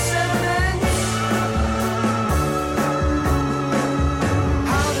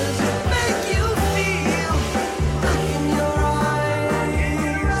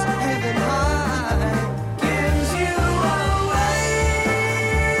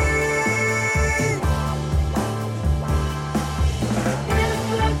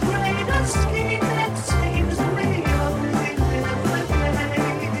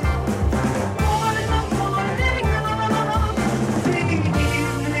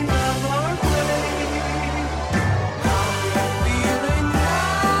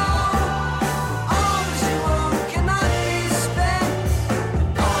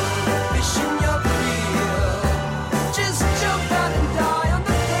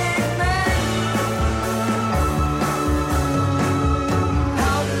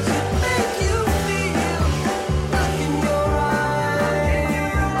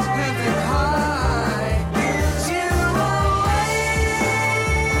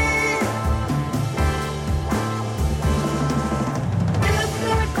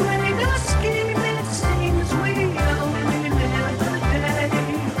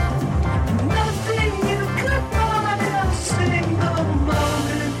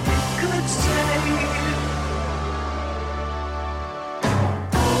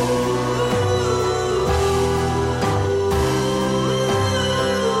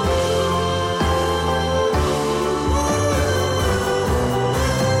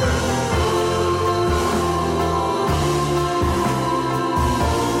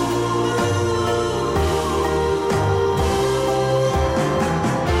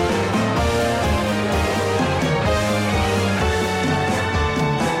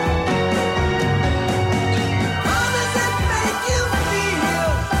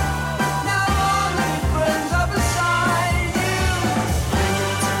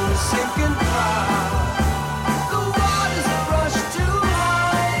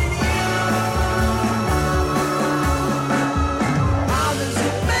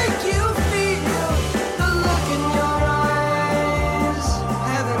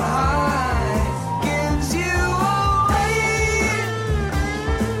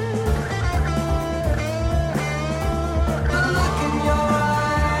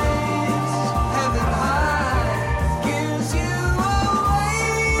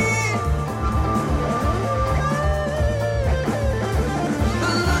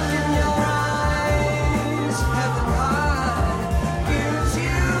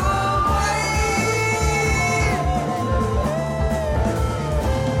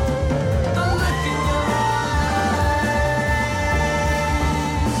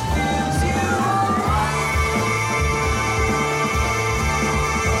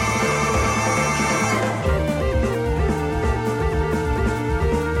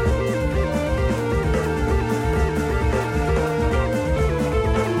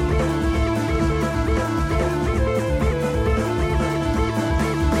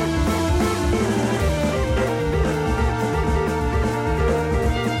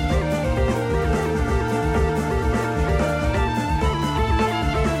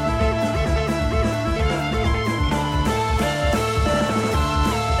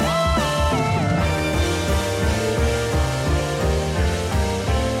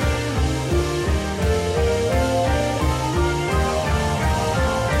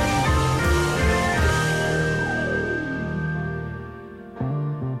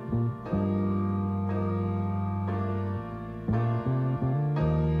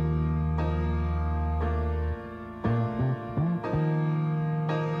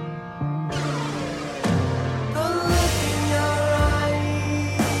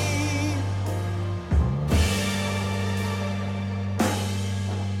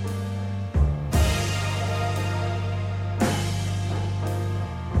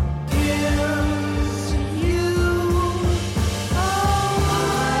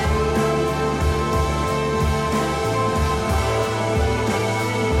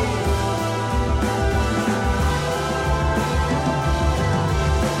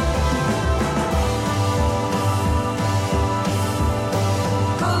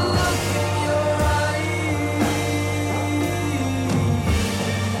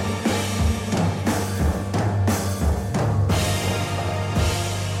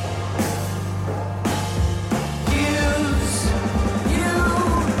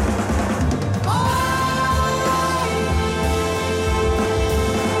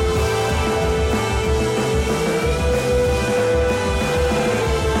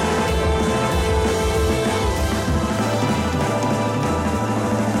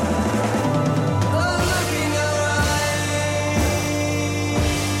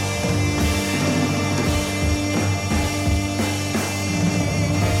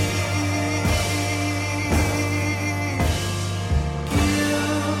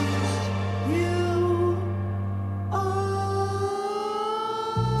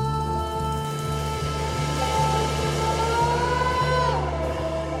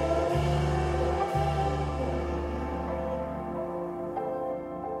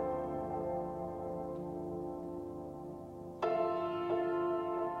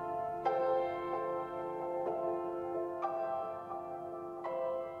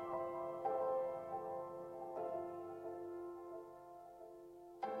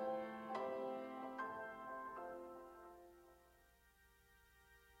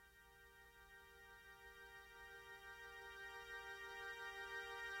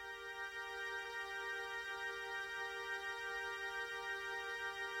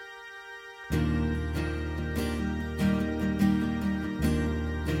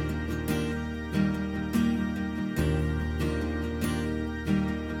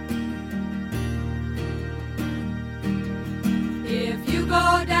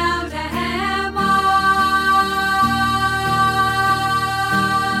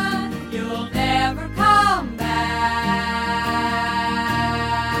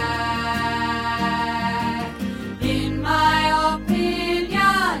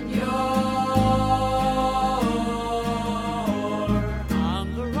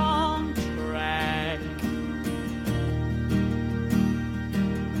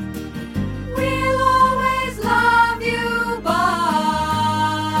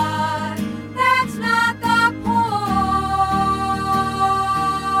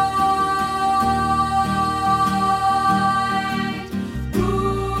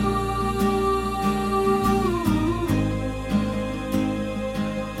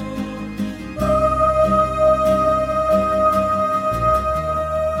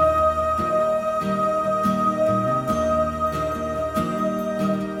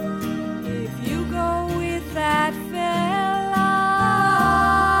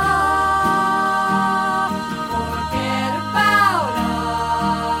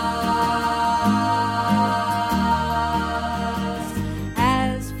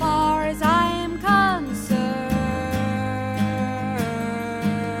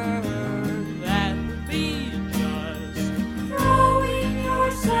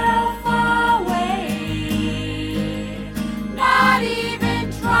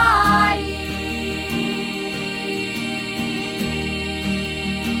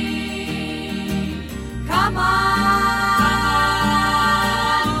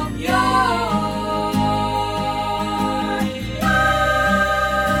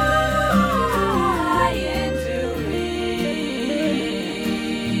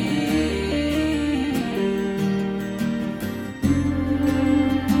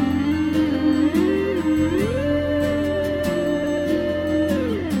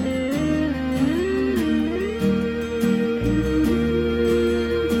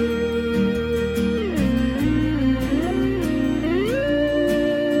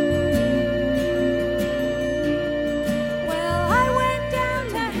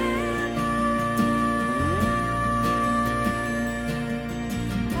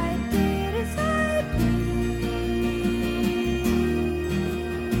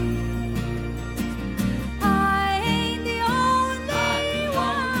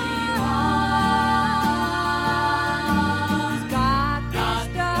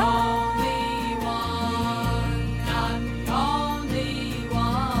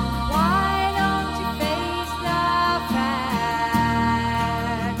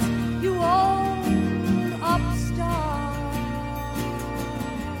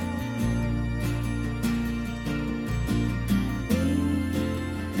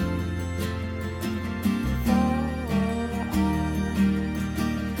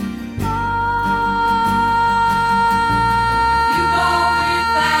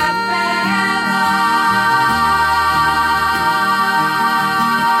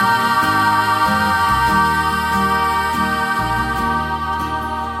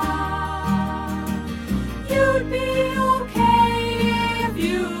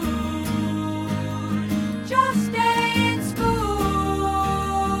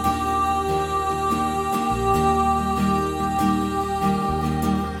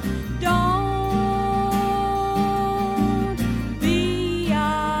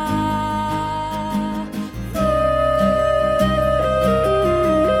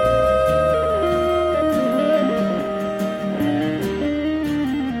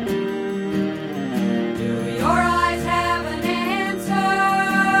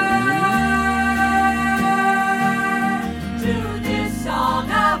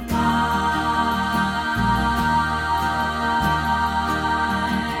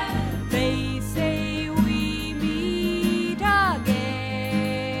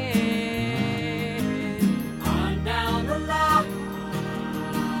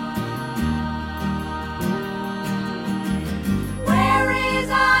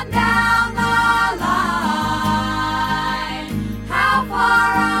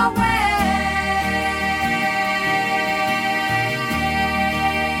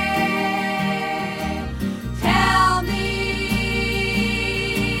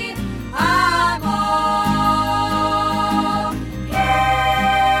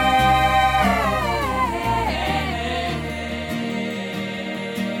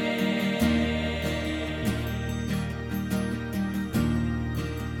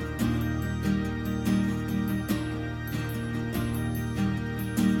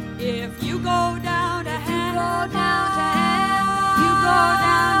go down to Hammond, you go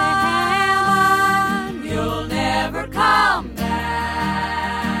down to Hammond, you'll never come back.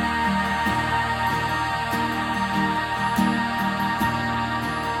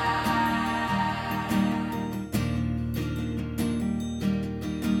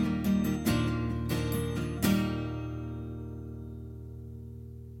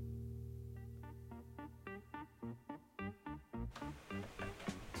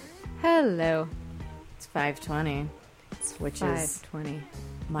 Hello. It's 5:20, which is 5:20.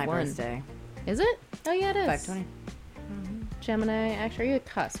 my One. birthday. Is it? Oh, yeah, it is. 5:20. Gemini, actually, are you a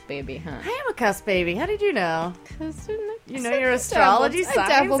cusp baby, huh? I am a cusp baby. How did you know? You know your I astrology dabbled, I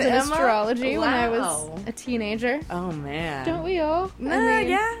dabbled in signs, Emma? astrology when I Wow. was a teenager. Oh, man. Don't we all? No, I mean,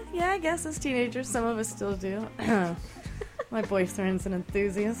 yeah, I guess as teenagers, some of us still do. My boyfriend's an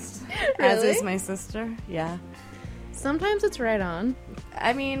enthusiast, as is Really? my sister. Yeah. Sometimes it's right on.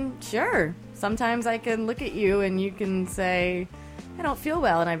 I mean, sure. Sometimes I can look at you and you can say, I don't feel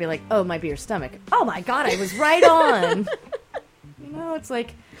well. And I'd be like, oh, it might be your stomach. Oh, my God, I was right on. You know, it's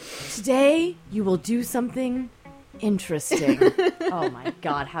like, today you will do something interesting. Oh, my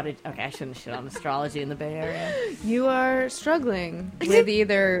God. Okay, I shouldn't shit on astrology in the Bay Area. You are struggling with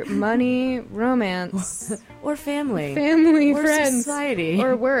either money, romance, Or family. family, Or friends, society.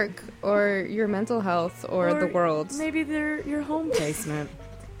 or work, or your mental health, or the world. Maybe your home placement.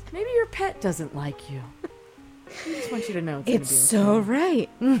 Maybe your pet doesn't like you. I just want you to know It's it's so right.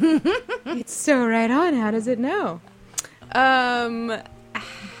 It's so right on. How does it know? How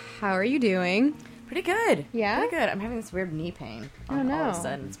are you doing? pretty good. Yeah? Pretty good. I'm having this weird knee pain Oh, all of no. a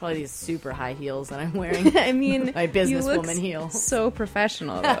sudden. It's probably these super high heels that I'm wearing. I mean, My you look businesswoman heels. so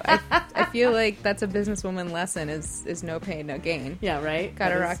professional, though. I feel like that's a businesswoman lesson: is no pain, no gain. Yeah, right?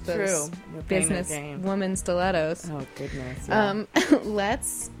 Gotta That rock is those true. No pain, no gain. businesswoman stilettos. Oh, goodness. Yeah.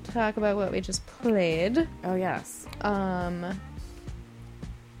 Let's talk about what we just played. Oh, yes.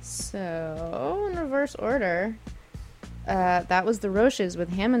 So in reverse order, that was the Roches with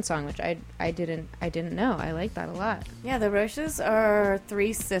Hammond Song, which I didn't know. I like that a lot. Yeah, the Roches are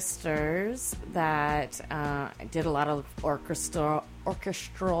three sisters that did a lot of orchestral,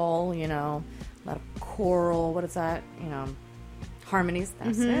 you know, a lot of choral, what is that? You know, harmonies.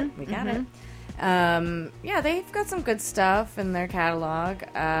 That's it. We got it. Yeah, they've got some good stuff in their catalog.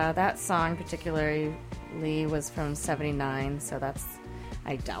 That song particularly was from 79, so that's,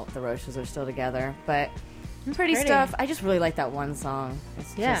 I doubt the Roches are still together, but pretty stuff. I just really like that one song.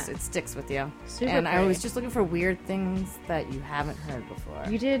 It's just, it sticks with you. Super and I pretty. was just looking for weird things that you haven't heard before.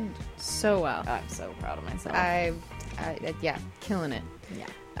 You did so well. I'm so proud of myself. Yeah, killing it.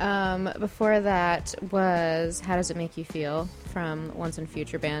 Yeah. Before that was How Does It Make You Feel from Once and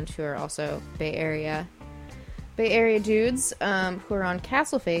Future Band, who are also Bay Area dudes, who are on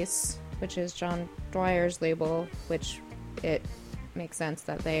Castleface, which is John Dwyer's label, which it makes sense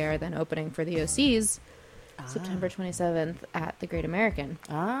that they are then opening for the OCs September 27th at the Great American.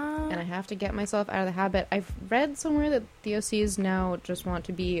 And I have to get myself out of the habit. I've read somewhere that the OCs now just want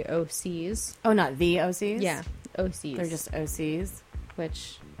to be OCs. Oh, not the OCs? Yeah, OCs. They're just OCs.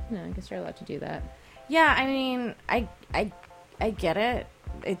 Which, you know, I guess you're allowed to do that. Yeah, I mean, I get it.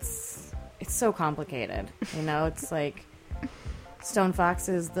 It's so complicated. You know, it's like Stone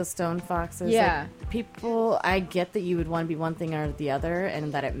Foxes, the Stone Foxes. Yeah. Like, people, I get that you would want to be one thing or the other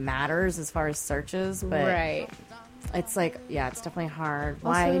and that it matters as far as searches, but Right. it's like, yeah, it's definitely hard. Also,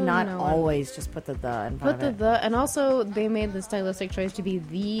 Why not you know, always just put the in front Put of it? the, and also they made the stylistic choice to be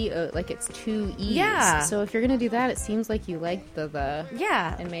like it's two E's. Yeah. So if you're going to do that, it seems like you like the.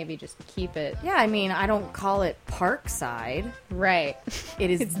 Yeah. And maybe just keep it. Yeah, I mean, I don't call it Parkside. Right. It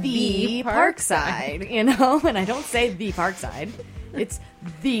is It's the the Parkside, you know? And I don't say the Parkside. It's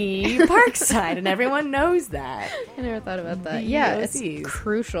the Parkside, and everyone knows that. I never thought about that. The Yeah, OCs. it's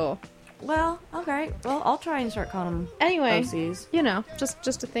crucial. Well, okay. Well, I'll try and start calling them Anyway, OCs. you know,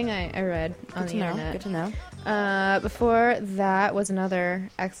 just a thing I read on the internet. Good to know. Before that was another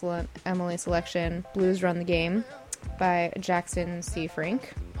excellent Emily selection, Blues Run the Game by Jackson C.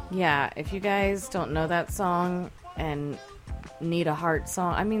 Frank. Yeah, if you guys don't know that song and need a heart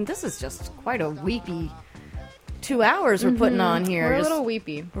song, I mean, this is just quite a weepy 2 hours we're putting on here. We're a Just- little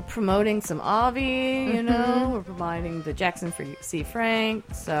weepy. We're promoting some Avi, you know. We're promoting the Jackson C. Frank.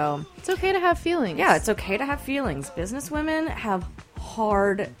 So It's okay to have feelings. yeah, it's okay to have feelings. Businesswomen have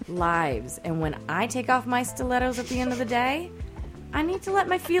hard lives, and when I take off my stilettos at the end of the day, I need to let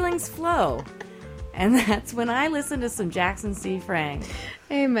my feelings flow. And that's when I listen to some Jackson C. Frank.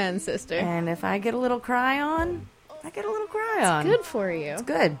 Amen, sister. And if I get a little cry on, I get a little cry on. Good for you. It's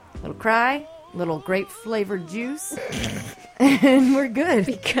good. Little cry, little grape flavored juice, and we're good.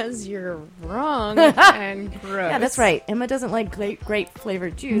 Because you're wrong and gross. Yeah, that's right. Emma doesn't like grape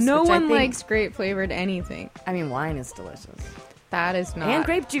flavored juice. No which I one think- likes grape flavored anything. I mean, wine is delicious. That is not. And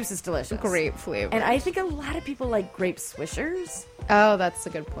grape juice is delicious. Grape flavor. And I think a lot of people like grape swishers. Oh, that's a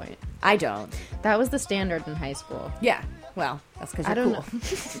good point. I don't. That was the standard in high school. Yeah. Well, that's because you're cool.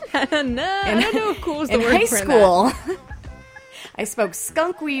 I don't know. I don't know if cool is the In word high for school, I smoked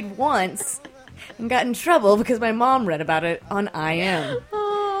skunk weed once and got in trouble because my mom read about it on IM.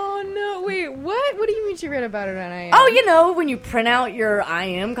 Oh, no. Wait, what? What do you mean she read about it on IM? Oh, you know, when you print out your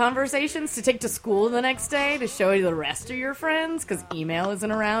IM conversations to take to school the next day to show to the rest of your friends because email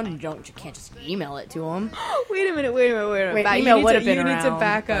isn't around and you can't just email it to them. Wait a minute. Wait, email would have been You need to around,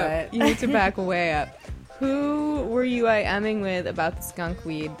 back up. but- You need to back way up. Who were you IMing with about the skunk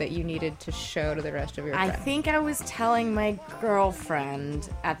weed that you needed to show to the rest of your I friends? think I was telling my girlfriend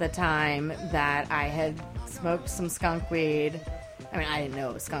at the time that I had smoked some skunk weed. I mean, I didn't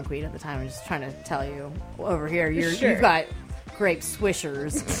know it was skunk weed at the time. I'm just trying to tell you over here. Sure. You've got grape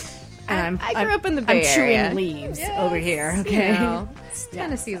swishers. And I grew up in the Bay I'm Area. chewing leaves Yes, over here. Okay, You know,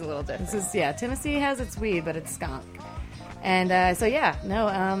 Tennessee's a little different. This is Tennessee has its weed, but it's skunk. And I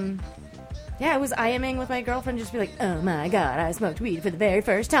was IMing with my girlfriend, just be like, oh my god, I smoked weed for the very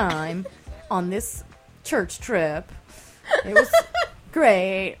first time on this church trip. It was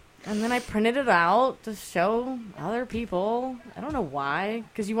great. And then I printed it out to show other people. I don't know why,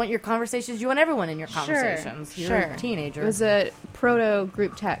 because you want your conversations. You want everyone in your conversations. You're a teenager. It was a proto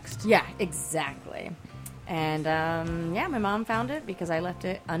group text. Yeah, exactly. And my mom found it because I left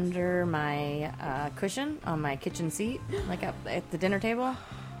it under my cushion on my kitchen seat, like up at the dinner table,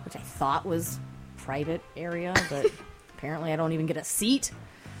 which I thought was private area, but apparently I don't even get a seat.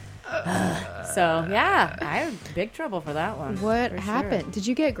 So yeah, I had big trouble for that one. What for happened? sure. Did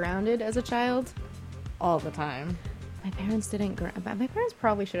you get grounded as a child? All the time. My parents didn't. My parents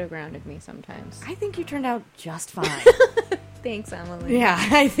probably should have grounded me sometimes. I think you turned out just fine. Thanks, Emily. Yeah,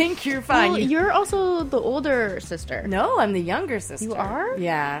 I think you're fine. Well, you're also the older sister. No, I'm the younger sister. You are?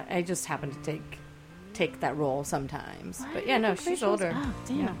 Yeah, I just happen to take that role sometimes. But yeah, no, she's older. Oh,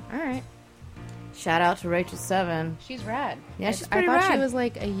 damn. Yeah. All right. Shout out to Rachel Sevin. She's rad. Yeah, she's pretty I thought rad. she was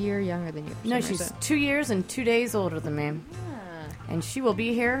like a year younger than you. for No, some she's reason. 2 years and 2 days older than me. And she will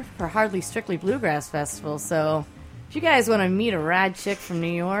be here for Hardly Strictly Bluegrass Festival. So if you guys want to meet a rad chick from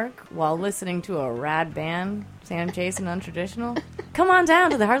New York while listening to a rad band, Sam Chase and Untraditional, come on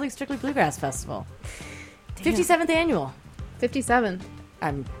down to the Hardly Strictly Bluegrass Festival. 57th annual. 57.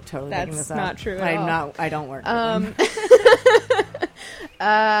 I'm totally That's making this up. not true at all. I don't work. with them.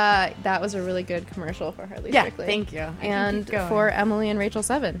 That was a really good commercial for Hardly Yeah, Strictly. thank you. I can And keep going. for Emily and Rachel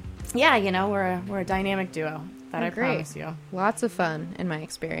Sevin. Yeah, you know, we're a dynamic duo. That I Great. promise you. Lots of fun in my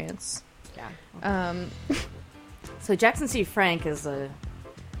experience. Yeah. So Jackson C. Frank is a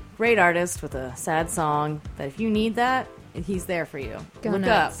great artist with a sad song that if you need that, he's there for you. Go Look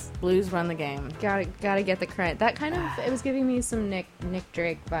nuts. up. Blues Run the Game. Gotta get the cry. That kind of it was giving me some Nick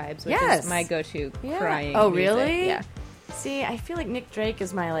Drake vibes, which Yes. is my go-to Yeah. crying. Oh, music. really? Yeah. See, I feel like Nick Drake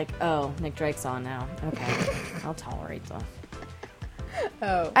is my Nick Drake's on now. Okay. I'll tolerate that.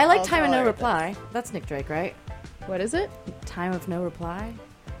 Oh, I like I'll Time of No tolerate Reply. That's Nick Drake, right? that. What is it? Time of No Reply.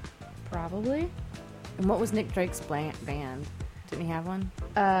 Probably. And what was Nick Drake's band? Didn't he have one?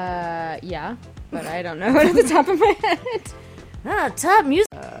 Yeah, but I don't know it at the top of my head. Top music.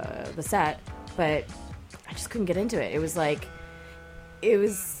 The set, but I just couldn't get into it. It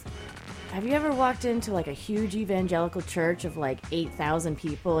was. Have you ever walked into like a huge evangelical church of like 8,000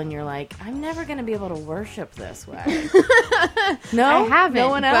 people and you're like, I'm never going to be able to worship this way? No, I haven't. No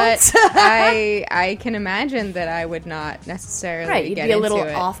one but else. I can imagine that I would not necessarily Right, you'd get be a little into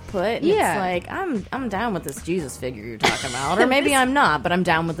it. off-put. And Yeah. It's like, I'm down with this Jesus figure you're talking about. Or maybe I'm not, but I'm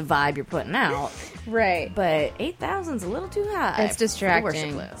down with the vibe you're putting out. Right. But 8,000's a little too high. It's distracting. For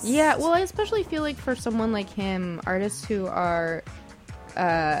the worship list. Yeah, well, I especially feel like for someone like him, artists who are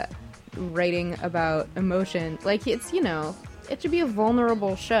writing about emotion, like it's, it should be a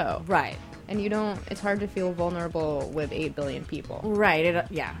vulnerable show. Right. And it's hard to feel vulnerable with 8 billion people. Right.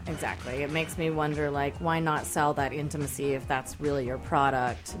 Yeah, exactly. It makes me wonder, like, why not sell that intimacy if that's really your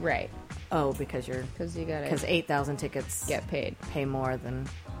product? Right. Oh, because you gotta 8,000 tickets get paid. Pay more than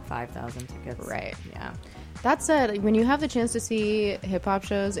 5,000 tickets. Right. Yeah. That said, when you have the chance to see hip hop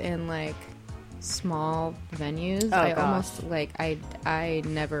shows in like small venues, I almost I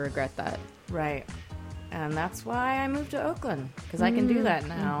never regret that. Right. And that's why I moved to Oakland, because I can do that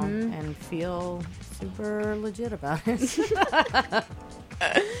now and feel super legit about it.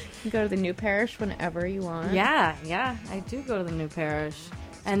 You go to the new parish whenever you want. Yeah, I do go to the new parish.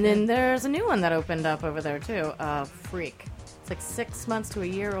 And then there's a new one that opened up over there too. Freak. It's like 6 months to a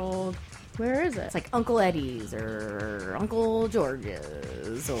year old. Where is it? It's like Uncle Eddie's or Uncle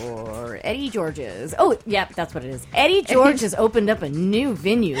George's or Eddie George's. Oh, yep, that's what it is. Eddie George has opened up a new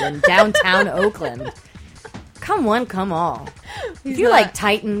venue in downtown Oakland. Come one, come all. If you like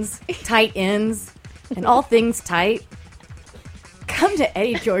Titans, tight ends, and all things tight, come to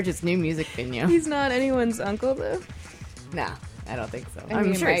Eddie George's new music venue. He's not anyone's uncle, though. Nah, I don't think so. I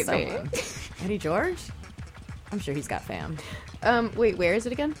mean, I'm sure he it's might someone. Eddie George? I'm sure he's got fam. Wait, where is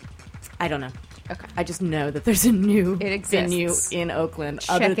it again? I don't know. Okay. I just know that there's a new It venue exists. in Oakland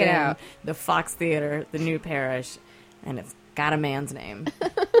Check other it than out. the Fox Theater, the New Parish, and it's got a man's name.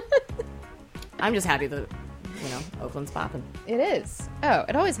 I'm just happy that, Oakland's popping. It is. Oh,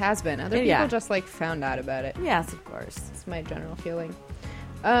 it always has been. Other people Yeah. just, found out about it. Yes, of course. That's my general feeling.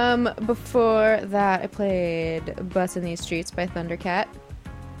 Before that, I played Bussin' These Streets by Thundercat.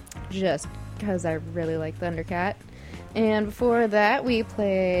 Just because I really like Thundercat. And before that, we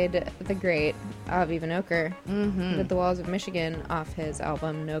played the great Avi Vinokur with The Walls of Michigan off his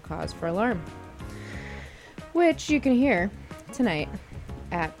album No Cause for Alarm, which you can hear tonight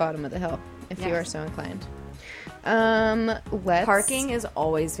at Bottom of the Hill if you are so inclined. Parking is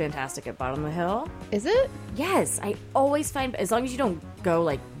always fantastic at Bottom of the Hill. Is it? Yes, I always find, as long as you don't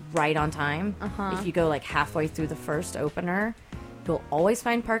go right on time, if you go halfway through the first opener, you'll always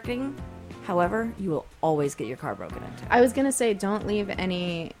find parking. However, you will always get your car broken into. I was gonna say, don't leave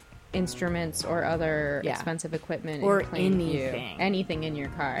any instruments or other expensive equipment or in plain view. anything. Anything in your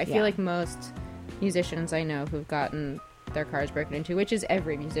car. I feel like most musicians I know who've gotten their cars broken into, which is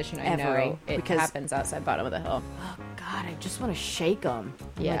every musician I know, it happens outside Bottom of the Hill. Oh God, I just want to shake them.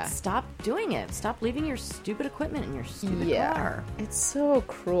 Yeah. Stop doing it. Stop leaving your stupid equipment in your stupid car. It's so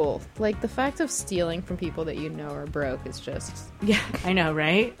cruel. The fact of stealing from people that you know are broke is just... Yeah, I know,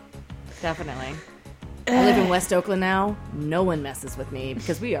 right? Definitely. I live in West Oakland now. No one messes with me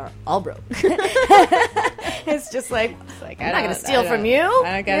because we are all broke. It's just I'm not going to steal from you.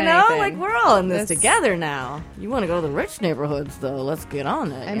 I don't get anything. We're all in this together now. You want to go to the rich neighborhoods, though? Let's get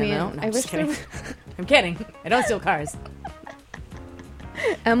on it. No, I wish kidding. I'm kidding. I don't steal cars.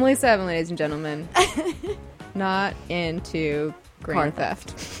 Emily Sevin, ladies and gentlemen, not into grand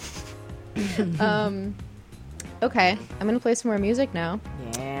theft. Okay, I'm going to play some more music now.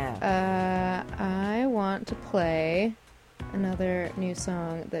 Yeah. I want to play another new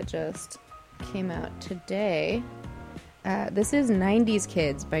song that just came out today. This is 90s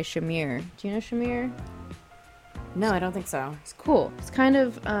Kids by Shamir. Do you know Shamir? No, I don't think so. It's cool. It's kind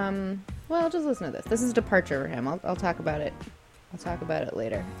of, just listen to this. This is a departure for him. I'll talk about it. I'll talk about it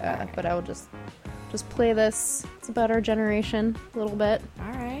later. But I will just play this. It's about our generation a little bit.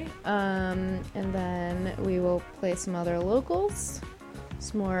 All right. And then we will play some other locals,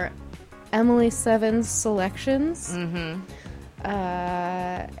 some more Emily Sevin's selections,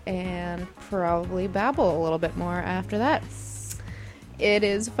 and probably babble a little bit more after that. It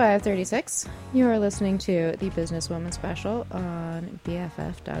is 5:36. You are listening to the Businesswoman Special on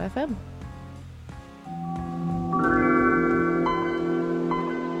BFF.fm.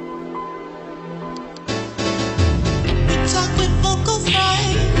 Talk with vocal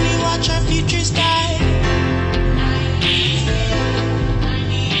fry, we watch our futures die.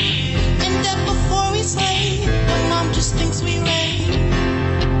 In debt before we slay, but mom just thinks we rave.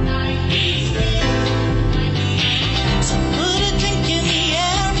 So put a drink in the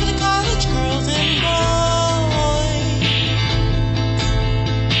air for the college girls and boys.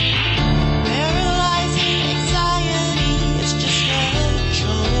 Paralyzing anxiety is just a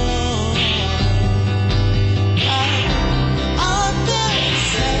joy. Up there and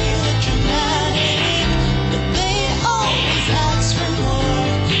say the dramatic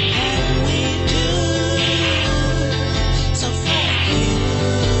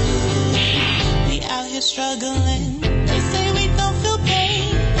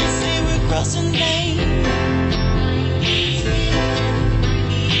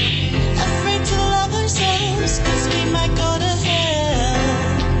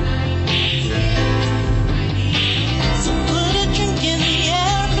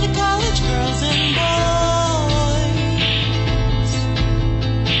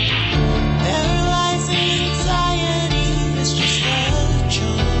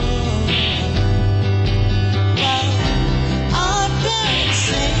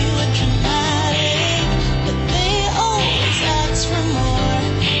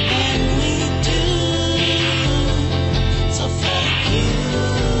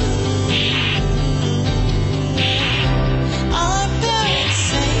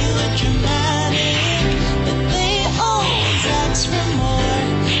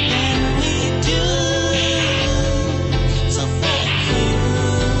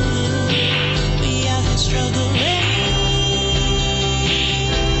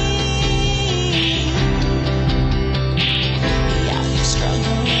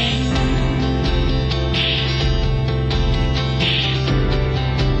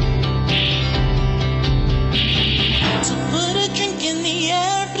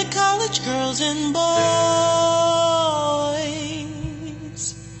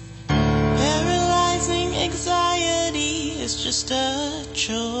just a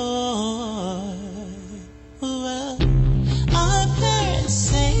chore. Well, our parents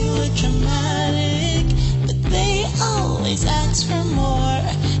say we're dramatic, but they always ask for more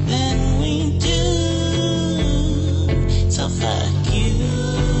than we do. So fuck you.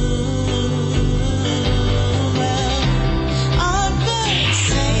 Well, our parents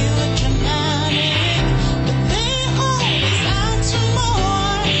say we're dramatic, but they always ask for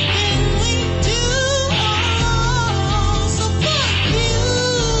more than we do. Oh, so fuck you.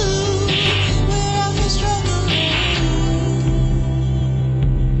 We're out here struggling.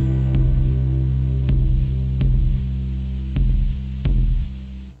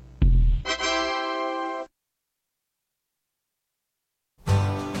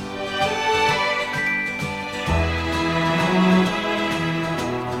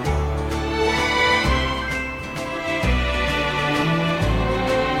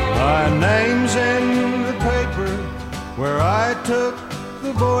 My name's in the paper where I took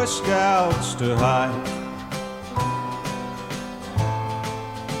the Boy Scouts to hike.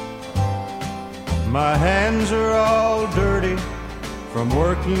 My hands are all dirty from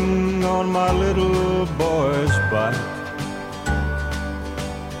working on my little boy's bike.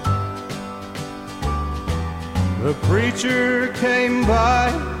 The preacher came by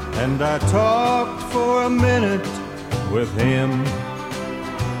and I talked for a minute with him.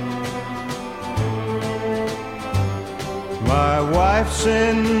 My wife's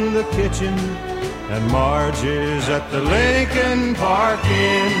in the kitchen and Marge is at the Lincoln Park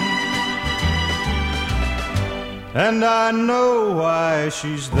Inn. And I know why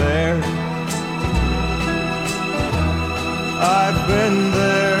she's there. I've been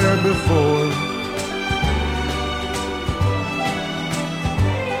there before.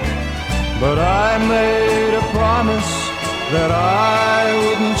 But I made a promise that I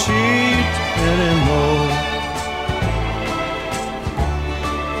wouldn't cheat anymore.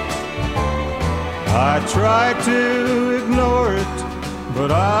 I try to ignore it,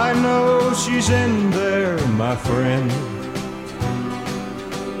 but I know she's in there, my friend.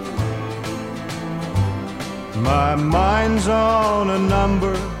 My mind's on a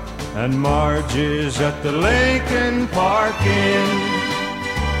number, and Marge is at the Lincoln Park Inn.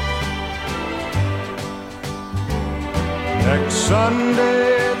 Next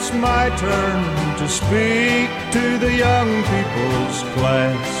Sunday it's my turn to speak to the young people's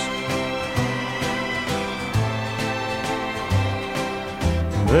class.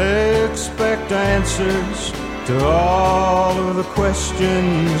 They expect answers to all of the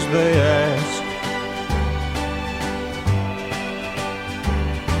questions they ask.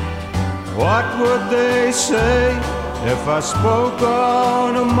 What would they say if I spoke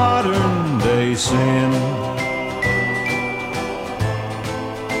on a modern day sin?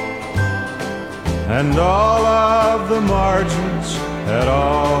 And all of the Marges at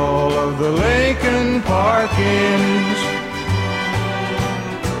all of the Lincoln Park Inns.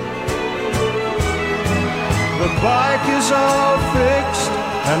 The bike is all fixed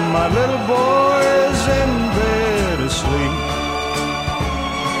and my little boy is in bed asleep.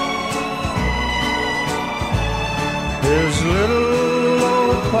 His little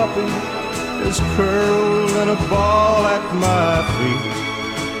old puppy is curled in a ball at my feet.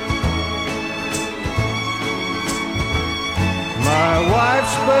 My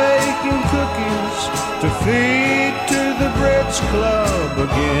wife's baking cookies to feed to the Bridge Club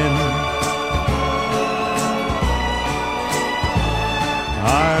again.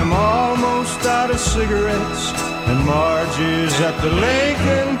 I'm almost out of cigarettes and Marge is at the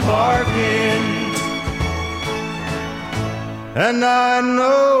Lincoln Park Inn. And I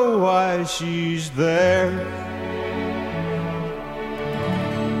know why she's there.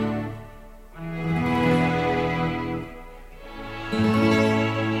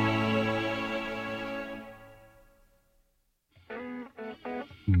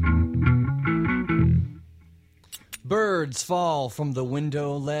 Birds fall from the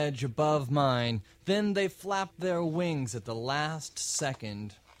window ledge above mine, then they flap their wings at the last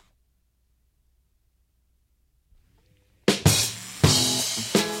second.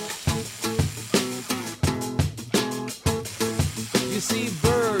 You see,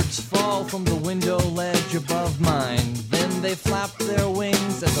 birds fall from the window ledge above mine, then they flap their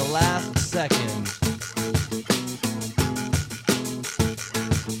wings at the last second.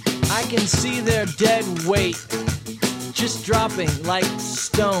 I can see their dead weight just dropping like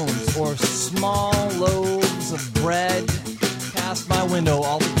stones or small loaves of bread past my window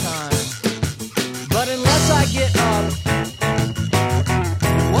all the time. But unless I get up,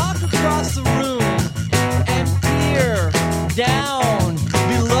 walk across the room and peer down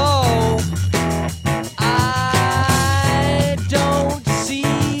below, I don't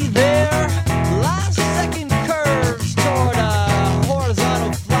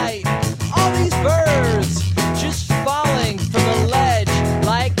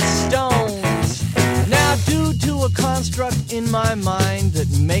in my mind that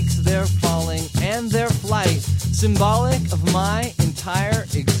makes their falling and their flight symbolic of my entire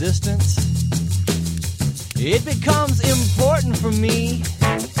existence. It becomes important for me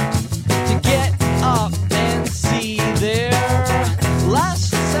to get up and see their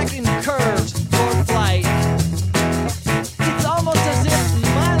last second curves for flight. It's almost as if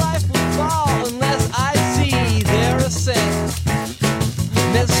my life would fall unless I see their ascent.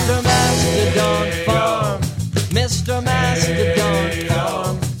 Mr. Mastodon Farm, Mr. Mastodon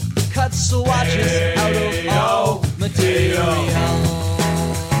Farm, cuts the watches out of all material.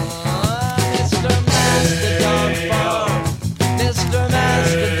 Mr. Mastodon Farm, Mr.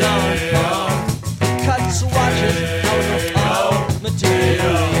 Mastodon Farm, cuts watches out of all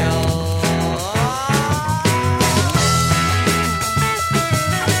material.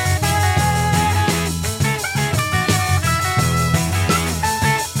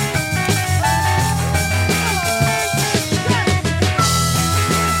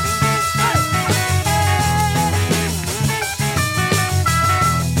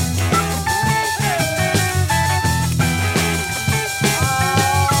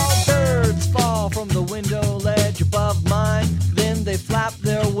 Birds fall from the window ledge above mine, then they flap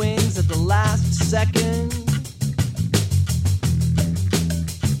their wings at the last second.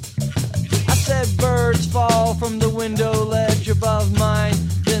 I said birds fall from the window ledge above mine,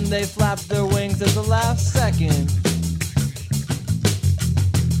 then they flap their wings at the last second.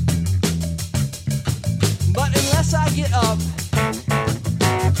 But unless I get up,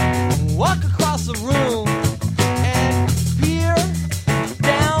 walk across the room, and peer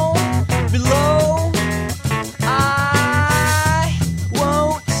down below, I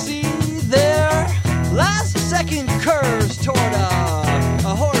won't see their last second curves toward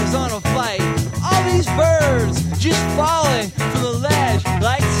a horizontal flight. All these birds just falling from the ledge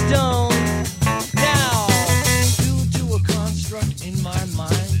like stone. Now, due to a construct in my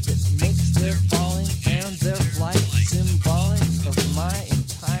mind that makes their falling and their flight symbolic of my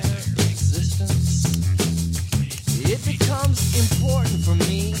entire existence, it becomes important for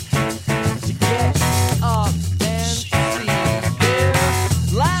me to get up and see their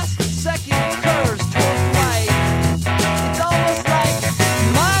last second curves toward flight. It's almost like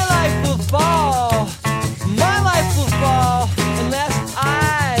my life will fall unless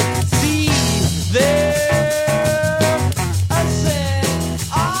I see their ascent.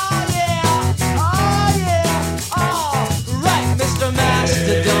 Oh yeah, all right, Mr.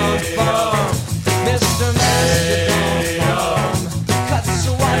 Mastodon Farm, Mr. Mastodon Farm, cuts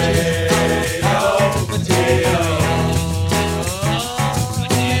the watches out of material.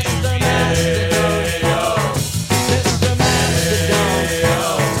 Mr. Mastodon Farm, Mr. Mastodon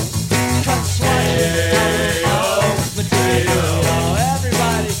Farm, cuts watches out of material.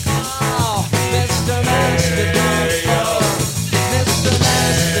 Everybody, oh, Mr. Mastodon Farm, Mr.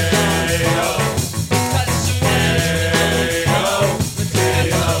 Mastodon Farm, cuts watches out of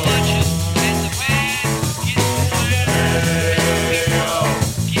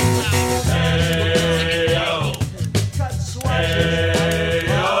material. Cuts watches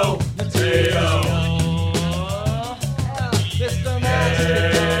out of material. Mr.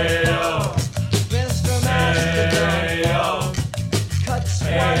 Mastodon, Mr. Mastodon, cuts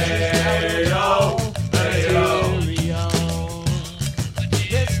watches out of material.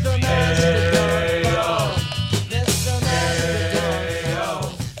 Mr. Mastodon, Mr. Mastodon,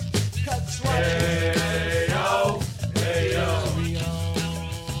 cuts watches out of material.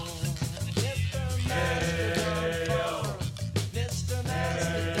 Mr.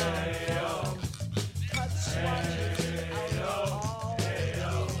 Mastodon, cuts watches out of all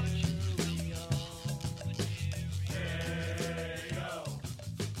material.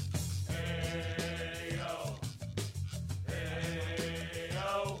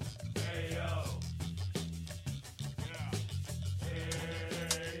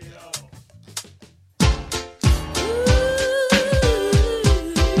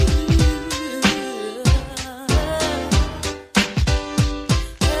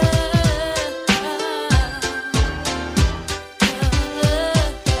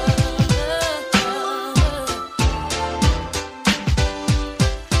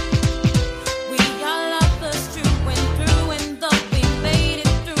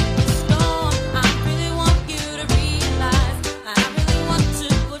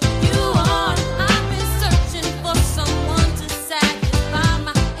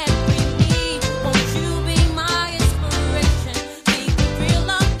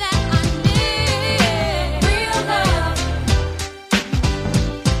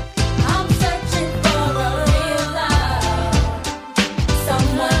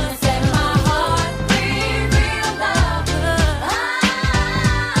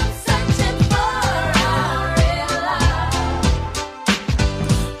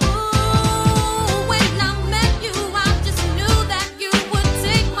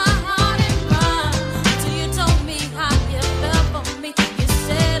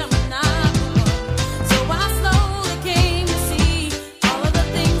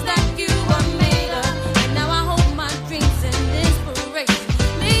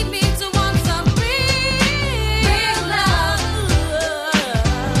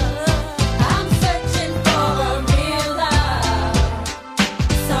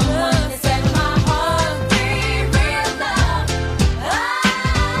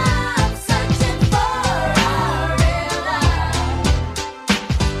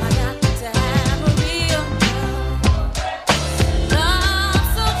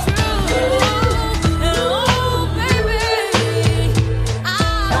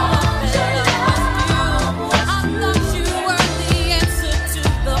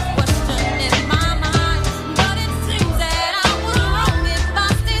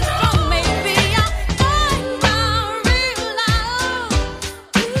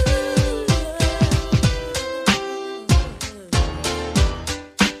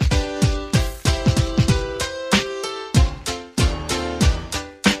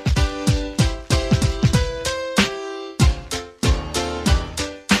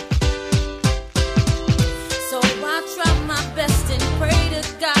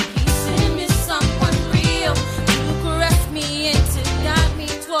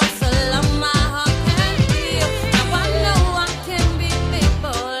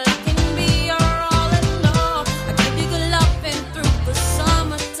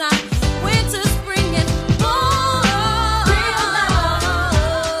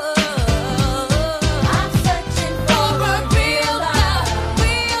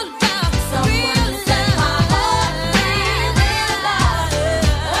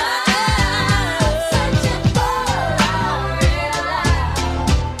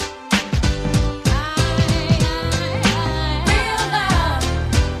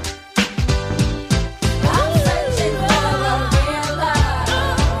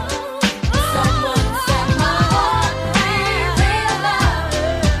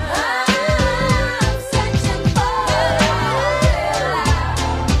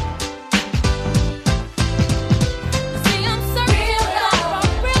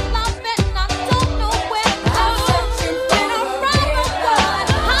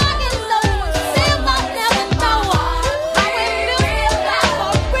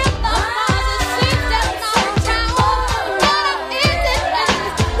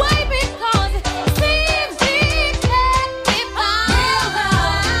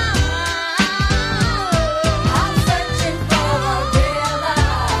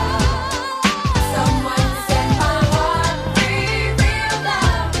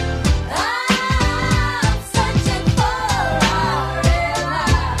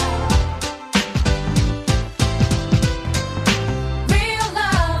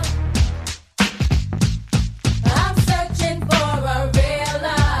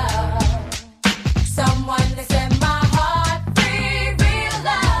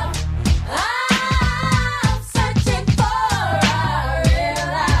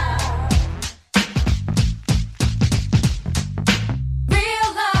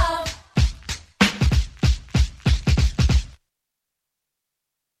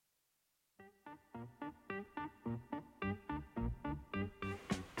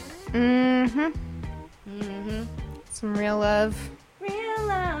 Some real love. Real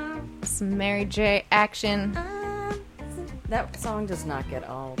love. Some Mary J. action. That song does not get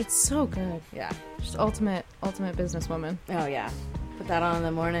old. It's so good. Yeah. Just ultimate businesswoman. Oh, yeah. Put that on in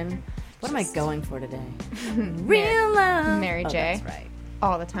the morning. What am I going for today? Real love. Mary J. That's right.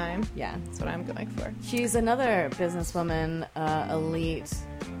 All the time. Yeah. That's what I'm going for. She's another businesswoman, elite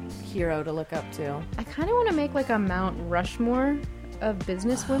hero to look up to. I kind of want to make like a Mount Rushmore of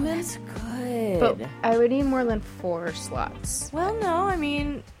businesswomen. That's good. But I would need more than 4 slots. Well, no, I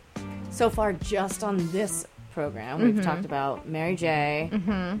mean, so far just on this program, we've talked about Mary J.,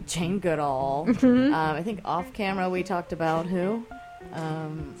 Jane Goodall. I think off camera we talked about who?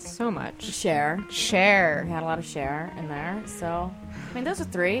 So much. Cher. Cher. We had a lot of Cher in there. So, I mean, those are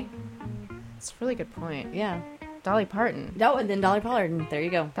 3. That's a really good point. Yeah. Dolly Parton. No, and then Dolly Parton. There you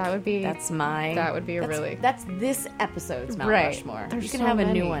go. That would be. That's this episode's Mount Right. Rushmore. There's You can so have a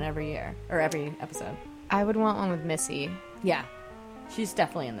many. new one every year or every episode. I would want one with Missy. Yeah, she's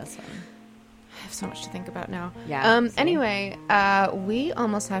definitely in this one. I have so much to think about now. Yeah. Anyway, we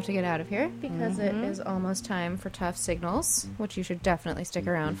almost have to get out of here because it is almost time for Tough Signals, which you should definitely stick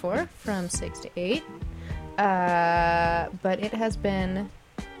around for from 6 to 8. But it has been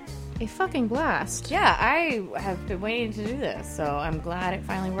a fucking blast. Yeah, I have been waiting to do this, so I'm glad it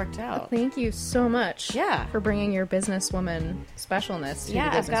finally worked out. Thank you so much. Yeah. For bringing your businesswoman specialness to the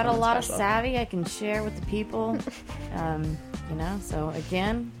I've got a Businesswoman lot special. of savvy I can share with the people. So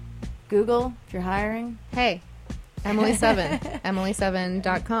again, Google if you're hiring. Hey, Emily Sevin.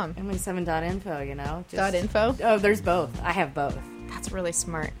 Emily7.com. Emily7.info, you know. .info? Oh, there's both. I have both. That's really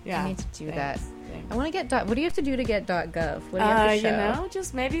smart. Yeah. I need to do that. Thanks. I want to get what do you have to do to get .gov? What do you have to show?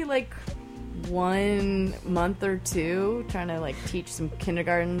 Just maybe like 1 month or 2 trying to like teach some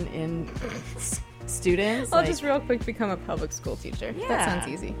kindergarten in students. I'll just real quick become a public school teacher. Yeah. That sounds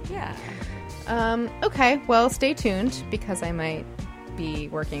easy. Yeah. Okay, well, stay tuned because I might be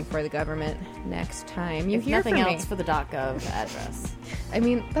working for the government next time you If hear nothing from me. else for the .gov address. I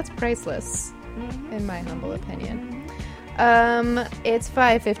mean, that's priceless, in my humble opinion. It's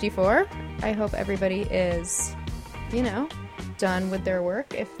 5:54. I hope everybody is, done with their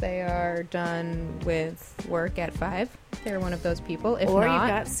work. If they are done with work at 5, they're one of those people. If Or not, you've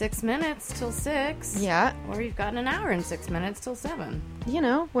got 6 minutes till 6. Yeah. Or you've got an hour and 6 minutes till 7.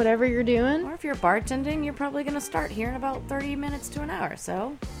 Whatever you're doing. Or if you're bartending, you're probably going to start here in about 30 minutes to an hour.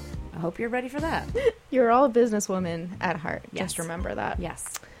 So I hope you're ready for that. You're all a businesswoman at heart. Yes. Just remember that. Yes.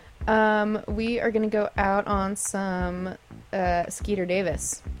 We are going to go out on some Skeeter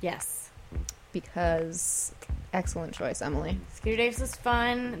Davis. Yes. Because excellent choice, Emily. Skeeter Davis is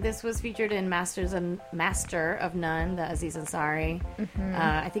fun. This was featured in Master of None, the Aziz Ansari.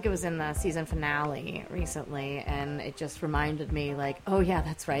 I think it was in the season finale recently, and it just reminded me, like, oh yeah,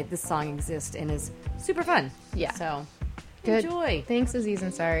 that's right, this song exists and is super fun. Yeah. So, Good. enjoy. Thanks, Aziz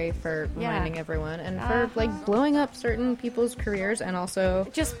Ansari, for reminding everyone and for blowing up certain people's careers and also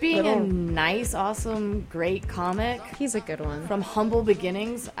just being a nice, awesome, great comic. He's a good one. From humble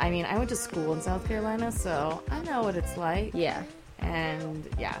beginnings. I mean, I went to school in South Carolina, so I know what it's like. Yeah. And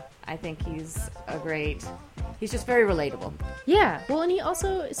I think he's just very relatable. Yeah. Well, and he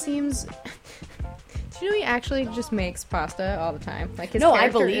also seems. Do you know he actually just makes pasta all the time? Like his I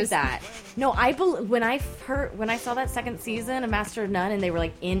character believe is... that. No, when I saw that second season of Master of None, and they were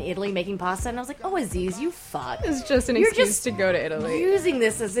like in Italy making pasta, and I was like, "Oh, Aziz, you fuck! It's just an excuse to go to Italy. Using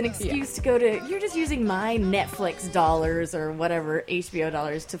this as an excuse to go to. You're just using my Netflix dollars or whatever HBO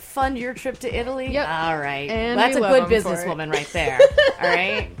dollars to fund your trip to Italy. Yep. All right, And that's a we good love him for businesswoman right there. All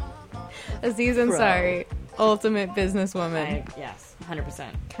right, Aziz Ansari, ultimate businesswoman. Yes, 100%.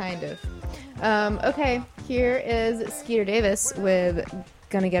 Kind of. Okay, here is Skeeter Davis with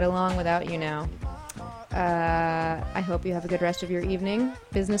Gonna Get Along Without You Now. I hope you have a good rest of your evening,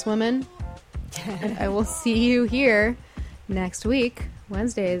 businesswoman. And I will see you here next week,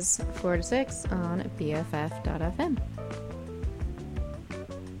 Wednesdays, 4 to 6 on BFF.fm.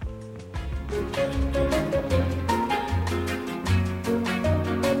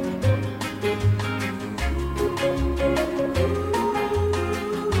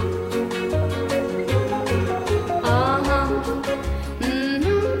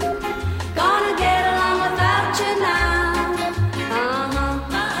 Gonna get along without you now.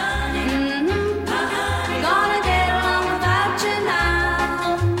 Gonna get along without you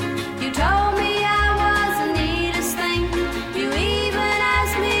now. You told me I was the neatest thing. You even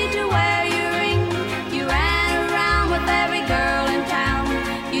asked me to wear your ring. You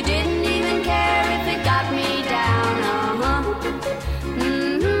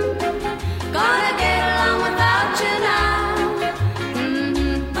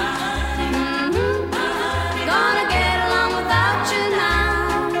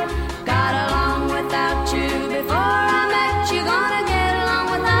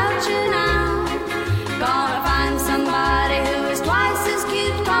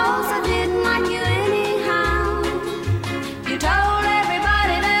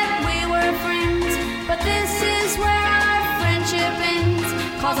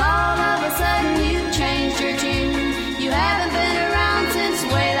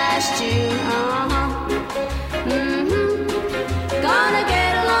asked you.